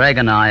film, Greg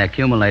and I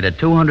accumulated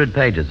 200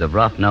 pages of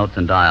rough notes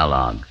and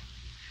dialogue.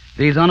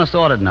 These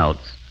unassorted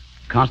notes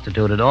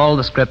constituted all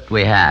the script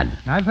we had.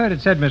 I've heard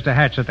it said, Mr.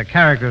 Hatch, that the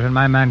characters in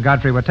My Man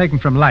Godfrey were taken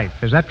from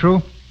life. Is that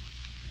true?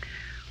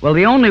 Well,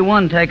 the only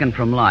one taken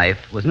from life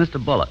was Mr.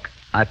 Bullock.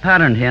 I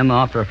patterned him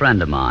after a friend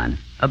of mine,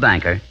 a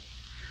banker.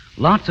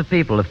 Lots of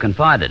people have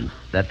confided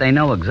that they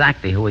know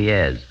exactly who he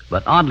is,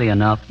 but oddly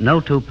enough,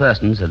 no two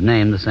persons have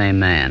named the same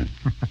man.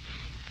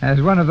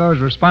 As one of those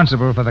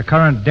responsible for the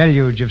current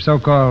deluge of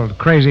so-called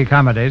crazy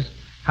comedies,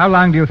 how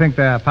long do you think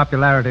their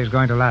popularity is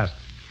going to last?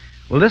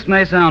 Well, this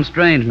may sound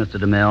strange, Mr.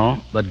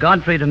 DeMille, but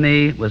Godfrey to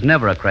me was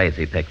never a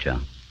crazy picture.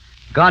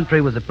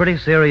 Godfrey was a pretty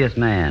serious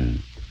man.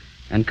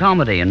 And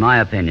comedy, in my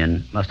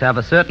opinion, must have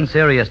a certain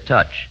serious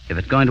touch if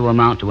it's going to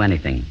amount to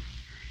anything.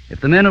 If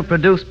the men who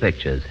produce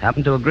pictures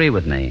happen to agree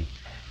with me,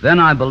 then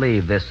I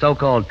believe this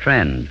so-called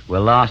trend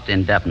will last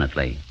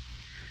indefinitely.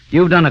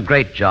 You've done a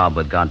great job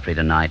with Godfrey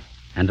tonight,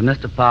 and to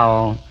Mr.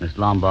 Powell, Miss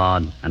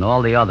Lombard, and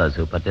all the others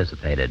who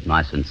participated,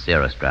 my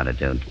sincerest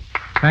gratitude.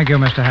 Thank you,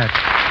 Mr.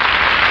 Hatch.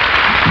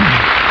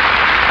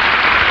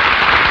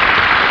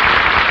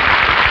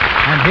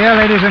 And here,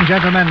 ladies and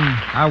gentlemen,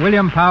 are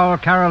William Powell,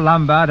 Carol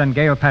Lombard, and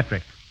Gail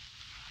Patrick.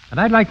 And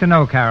I'd like to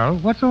know, Carol,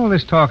 what's all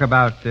this talk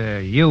about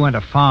you and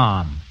a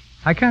farm?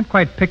 I can't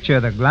quite picture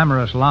the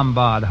glamorous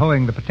Lombard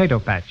hoeing the potato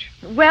patch.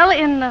 Well,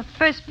 in the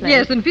first place...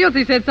 Yes, and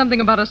Fieldsy said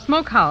something about a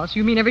smokehouse.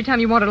 You mean every time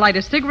you want to light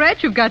a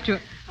cigarette, you've got to...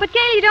 But,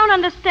 Gail, you don't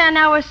understand.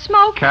 Our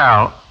smoke...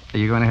 Carol, are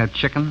you going to have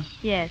chickens?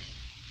 Yes.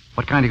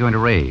 What kind are you going to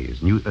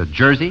raise?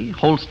 Jersey,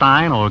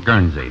 Holstein, or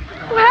Guernsey?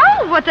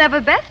 Well, whatever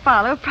best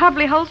follow.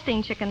 Probably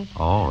Holstein chickens.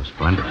 Oh,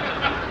 splendid.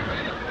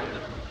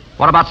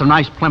 What about some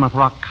nice Plymouth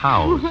Rock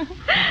cows?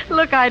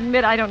 Look, I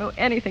admit I don't know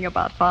anything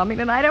about farming,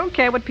 and I don't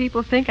care what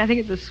people think. I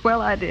think it's a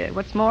swell idea.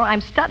 What's more,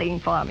 I'm studying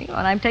farming,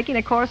 and I'm taking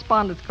a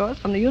correspondence course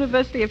from the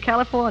University of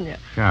California.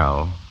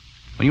 Carol,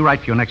 when you write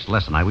for your next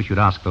lesson, I wish you'd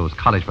ask those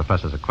college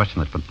professors a question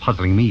that's been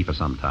puzzling me for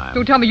some time.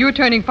 Don't tell me you're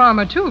turning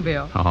farmer, too,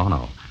 Bill. Oh,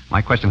 no.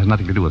 My question has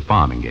nothing to do with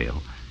farming,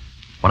 Gail.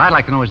 What I'd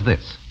like to know is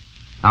this.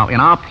 Now, in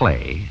our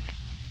play,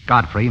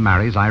 Godfrey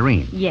marries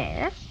Irene.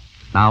 Yes.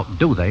 Now,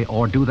 do they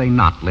or do they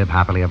not live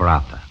happily ever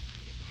after?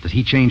 Does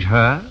he change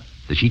her?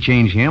 Does she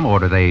change him? Or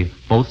do they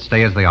both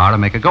stay as they are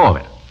and make a go of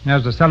it?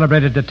 As the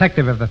celebrated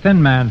detective of the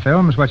Thin Man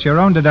films, what's your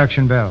own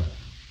deduction, Bill?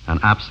 An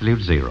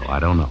absolute zero. I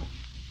don't know.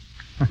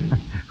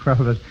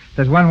 Well,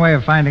 there's one way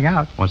of finding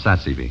out. What's that,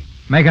 C.B.?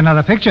 Make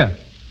another picture.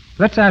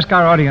 Let's ask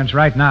our audience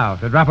right now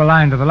to drop a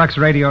line to the Lux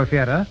Radio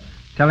Theater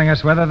telling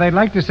us whether they'd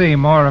like to see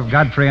more of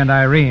Godfrey and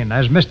Irene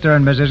as Mr.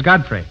 and Mrs.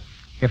 Godfrey.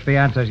 If the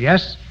answer's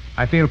yes,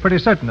 I feel pretty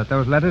certain that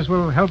those letters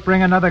will help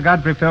bring another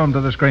Godfrey film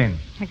to the screen.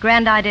 A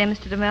grand idea,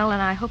 Mr. DeMille,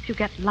 and I hope you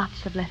get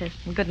lots of letters.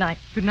 And good night.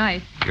 Good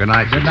night. Good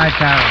night. Good night,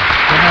 Carol.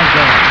 Good night,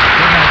 Joe.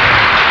 Good night,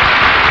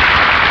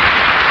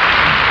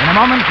 Joe. In a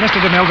moment, Mr.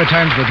 DeMille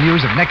returns with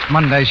news of next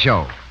Monday's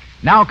show.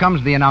 Now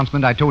comes the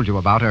announcement I told you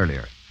about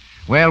earlier.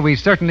 Well, we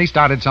certainly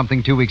started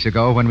something 2 weeks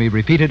ago when we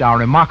repeated our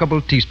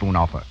remarkable teaspoon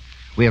offer.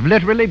 We have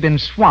literally been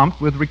swamped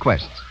with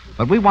requests,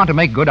 but we want to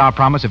make good our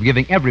promise of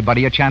giving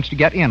everybody a chance to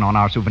get in on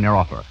our souvenir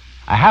offer.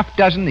 A half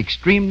dozen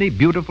extremely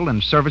beautiful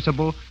and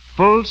serviceable,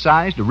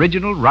 full-sized,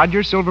 original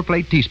Rogers silver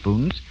plate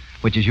teaspoons,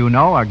 which, as you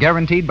know, are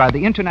guaranteed by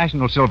the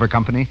International Silver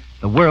Company,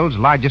 the world's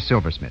largest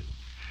silversmith.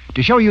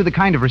 To show you the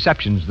kind of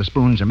receptions the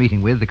spoons are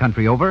meeting with the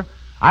country over,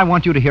 I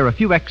want you to hear a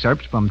few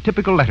excerpts from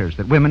typical letters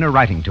that women are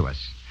writing to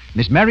us.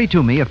 Miss Mary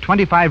Toomey of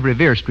 25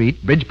 Revere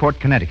Street, Bridgeport,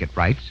 Connecticut,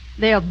 writes,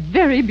 They are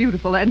very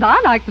beautiful, and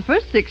I like the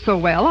first 6 so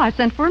well, I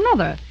sent for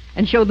another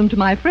and showed them to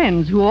my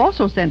friends who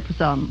also sent for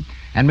some.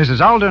 And Mrs.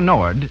 Alder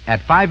Nord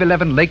at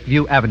 511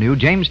 Lakeview Avenue,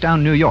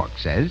 Jamestown, New York,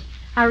 says,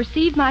 I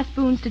received my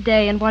spoons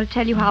today and want to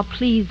tell you how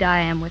pleased I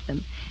am with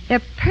them.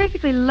 They're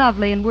perfectly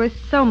lovely and worth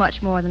so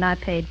much more than I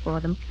paid for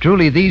them.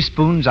 Truly, these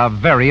spoons are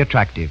very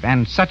attractive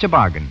and such a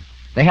bargain.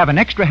 They have an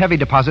extra heavy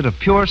deposit of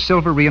pure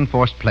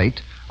silver-reinforced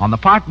plate on the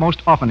part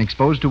most often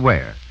exposed to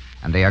wear,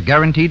 and they are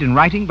guaranteed in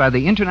writing by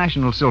the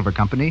International Silver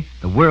Company,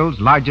 the world's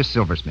largest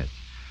silversmith.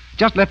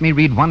 Just let me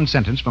read one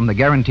sentence from the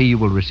guarantee you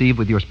will receive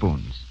with your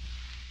spoons.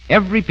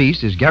 Every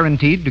piece is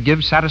guaranteed to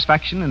give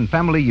satisfaction in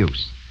family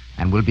use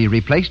and will be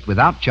replaced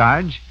without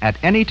charge at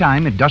any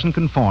time it doesn't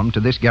conform to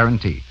this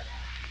guarantee.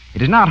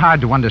 It is not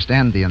hard to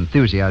understand the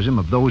enthusiasm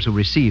of those who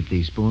receive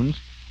these spoons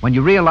when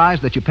you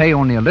realize that you pay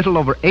only a little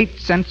over 8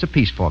 cents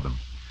apiece for them.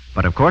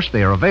 But, of course,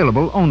 they are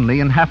available only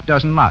in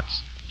half-dozen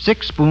lots,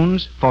 6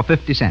 spoons for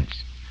 50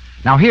 cents.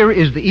 Now, here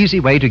is the easy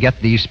way to get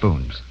these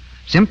spoons.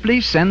 Simply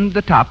send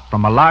the top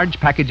from a large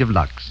package of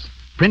Lux.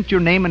 Print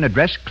your name and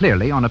address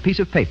clearly on a piece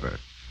of paper.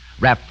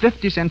 Wrap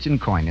 50 cents in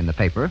coin in the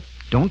paper,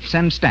 don't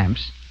send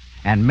stamps,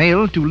 and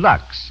mail to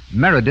Lux,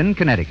 Meriden,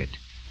 Connecticut.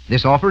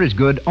 This offer is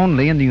good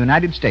only in the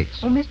United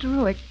States. Oh, Mr.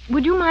 Ruick,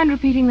 would you mind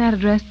repeating that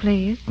address,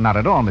 please? Not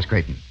at all, Miss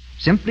Creighton.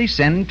 Simply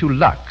send to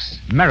Lux,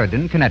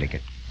 Meriden,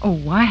 Connecticut.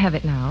 Oh, I have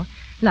it now.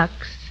 Lux,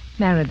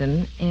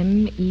 Meriden,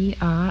 M-E-R-I-D-E-N.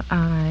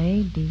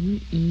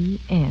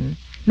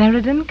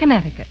 Meriden,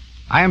 Connecticut.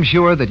 I am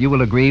sure that you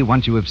will agree,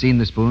 once you have seen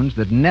the spoons,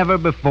 that never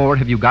before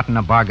have you gotten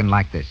a bargain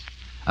like this.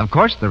 Of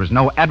course, there is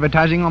no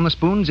advertising on the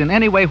spoons in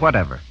any way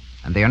whatever,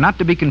 and they are not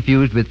to be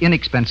confused with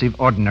inexpensive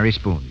ordinary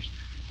spoons.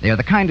 They are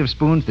the kind of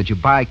spoons that you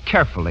buy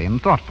carefully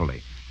and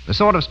thoughtfully, the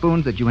sort of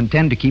spoons that you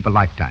intend to keep a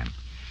lifetime.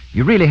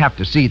 You really have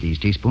to see these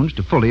teaspoons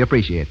to fully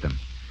appreciate them.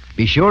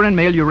 Be sure and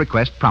mail your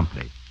request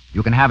promptly.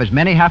 You can have as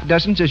many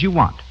half-dozens as you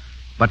want,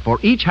 but for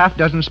each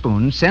half-dozen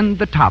spoon, send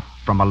the top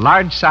from a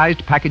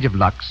large-sized package of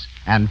Lux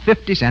and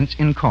 50 cents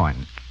in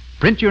coin.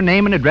 Print your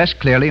name and address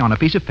clearly on a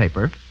piece of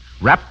paper,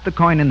 wrap the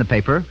coin in the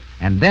paper,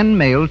 and then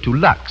mail to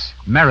Lux,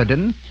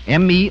 Meriden,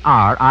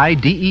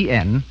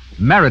 M-E-R-I-D-E-N,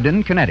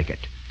 Meriden, Connecticut,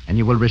 and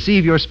you will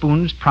receive your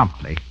spoons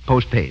promptly,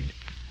 postpaid.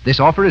 This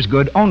offer is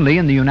good only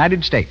in the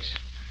United States.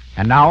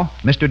 And now,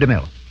 Mr.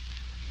 DeMille.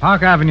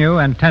 Park Avenue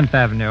and 10th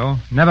Avenue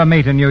never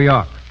meet in New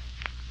York,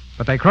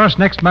 but they cross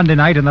next Monday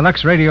night in the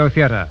Lux Radio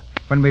Theater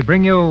when we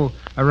bring you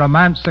a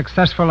romance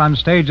successful on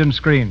stage and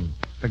screen,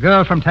 The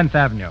Girl from 10th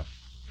Avenue.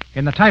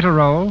 In the title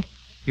role,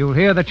 you'll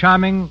hear the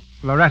charming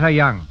Loretta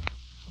Young,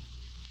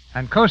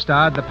 and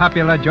co-starred the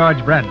popular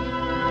George Brent.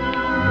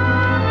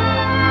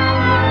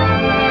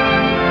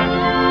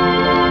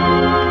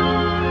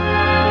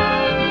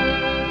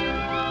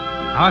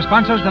 Our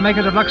sponsors, the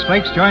makers of Lux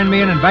Flakes, join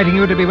me in inviting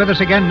you to be with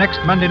us again next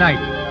Monday night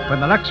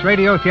when the Lux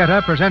Radio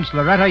Theater presents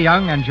Loretta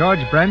Young and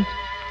George Brent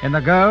in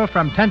The Girl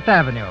from 10th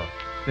Avenue.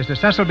 This is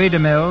Cecil B.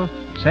 DeMille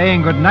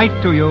saying good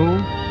night to you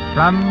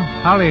from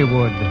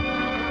Hollywood.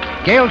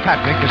 Gail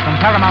Patrick is from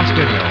Paramount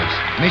Studios,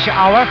 Misha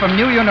Auer from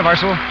New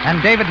Universal,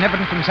 and David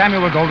Niven from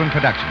Samuel Goldwyn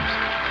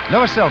Productions.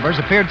 Louis Silvers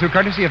appeared through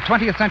courtesy of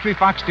 20th Century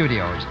Fox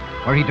Studios,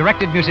 where he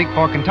directed music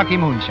for Kentucky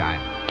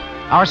Moonshine.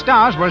 Our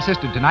stars were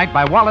assisted tonight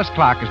by Wallace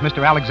Clark as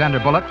Mr. Alexander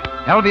Bullock,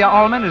 Elvia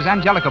Allman as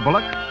Angelica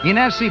Bullock,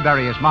 Inez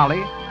Seabury as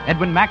Molly,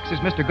 Edwin Max as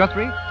Mr.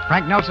 Guthrie,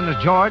 Frank Nelson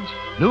as George,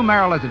 Lou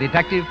Merrill as a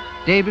detective,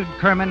 David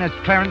Kerman as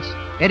Clarence,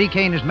 Eddie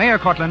Kane as Mayor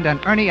Cortland,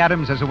 and Ernie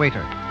Adams as a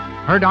waiter.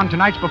 Heard on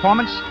tonight's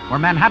performance were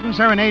Manhattan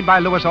Serenade by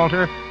Louis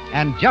Alter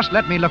and Just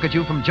Let Me Look at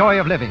You from Joy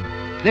of Living.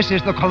 This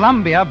is the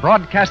Columbia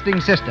Broadcasting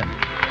System.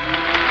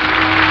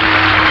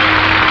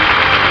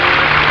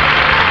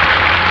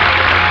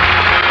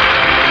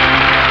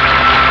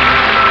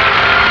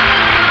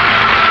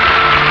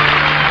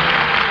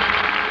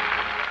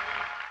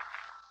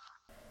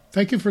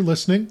 Thank you for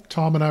listening.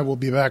 Tom and I will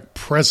be back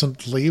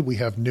presently. We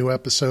have new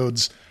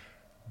episodes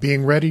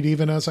being readied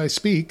even as I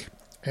speak,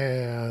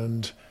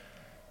 and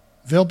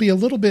they'll be a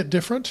little bit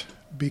different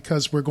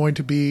because we're going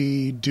to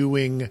be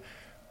doing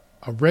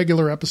a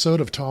regular episode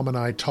of Tom and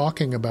I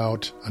talking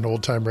about an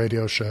old-time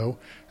radio show,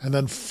 and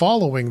then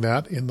following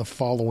that in the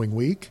following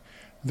week,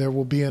 there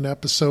will be an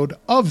episode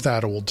of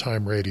that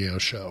old-time radio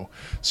show.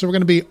 So we're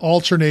going to be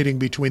alternating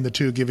between the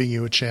two, giving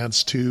you a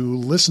chance to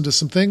listen to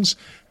some things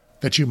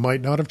that you might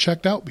not have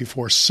checked out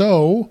before.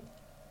 So,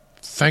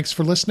 thanks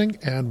for listening,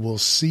 and we'll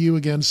see you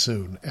again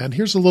soon. And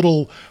here's a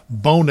little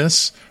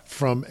bonus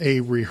from a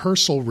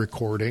rehearsal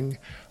recording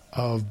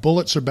of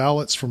Bullets or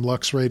Ballots from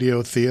Lux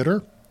Radio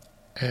Theater.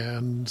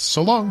 And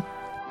so long.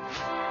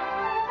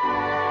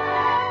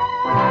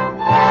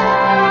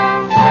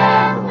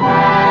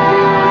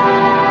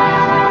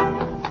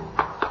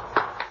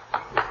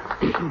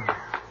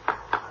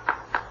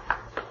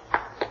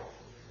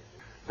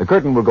 The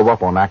curtain will go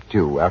up on Act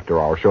 2 after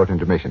our short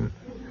intermission.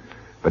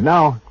 But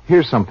now,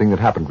 here's something that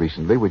happened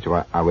recently, which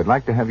I would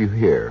like to have you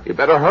hear. You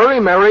better hurry,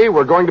 Mary.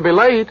 We're going to be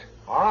late.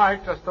 All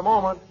right, just a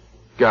moment.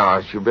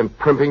 Gosh, you've been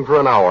primping for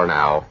an hour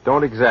now.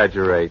 Don't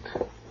exaggerate.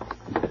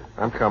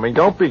 I'm coming.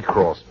 Don't be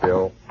cross,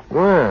 Bill.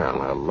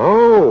 Well,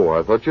 hello.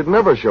 I thought you'd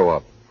never show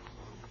up.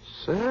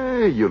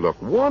 Say, you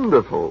look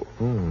wonderful.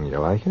 You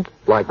like it?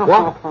 Like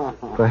what?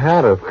 The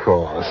hat, of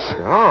course.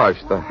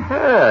 Gosh, the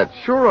hat.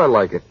 Sure, I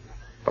like it.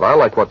 But I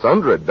like what's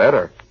under it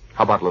better.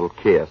 How about a little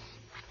kiss?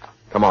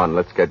 Come on,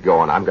 let's get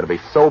going. I'm going to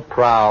be so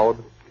proud.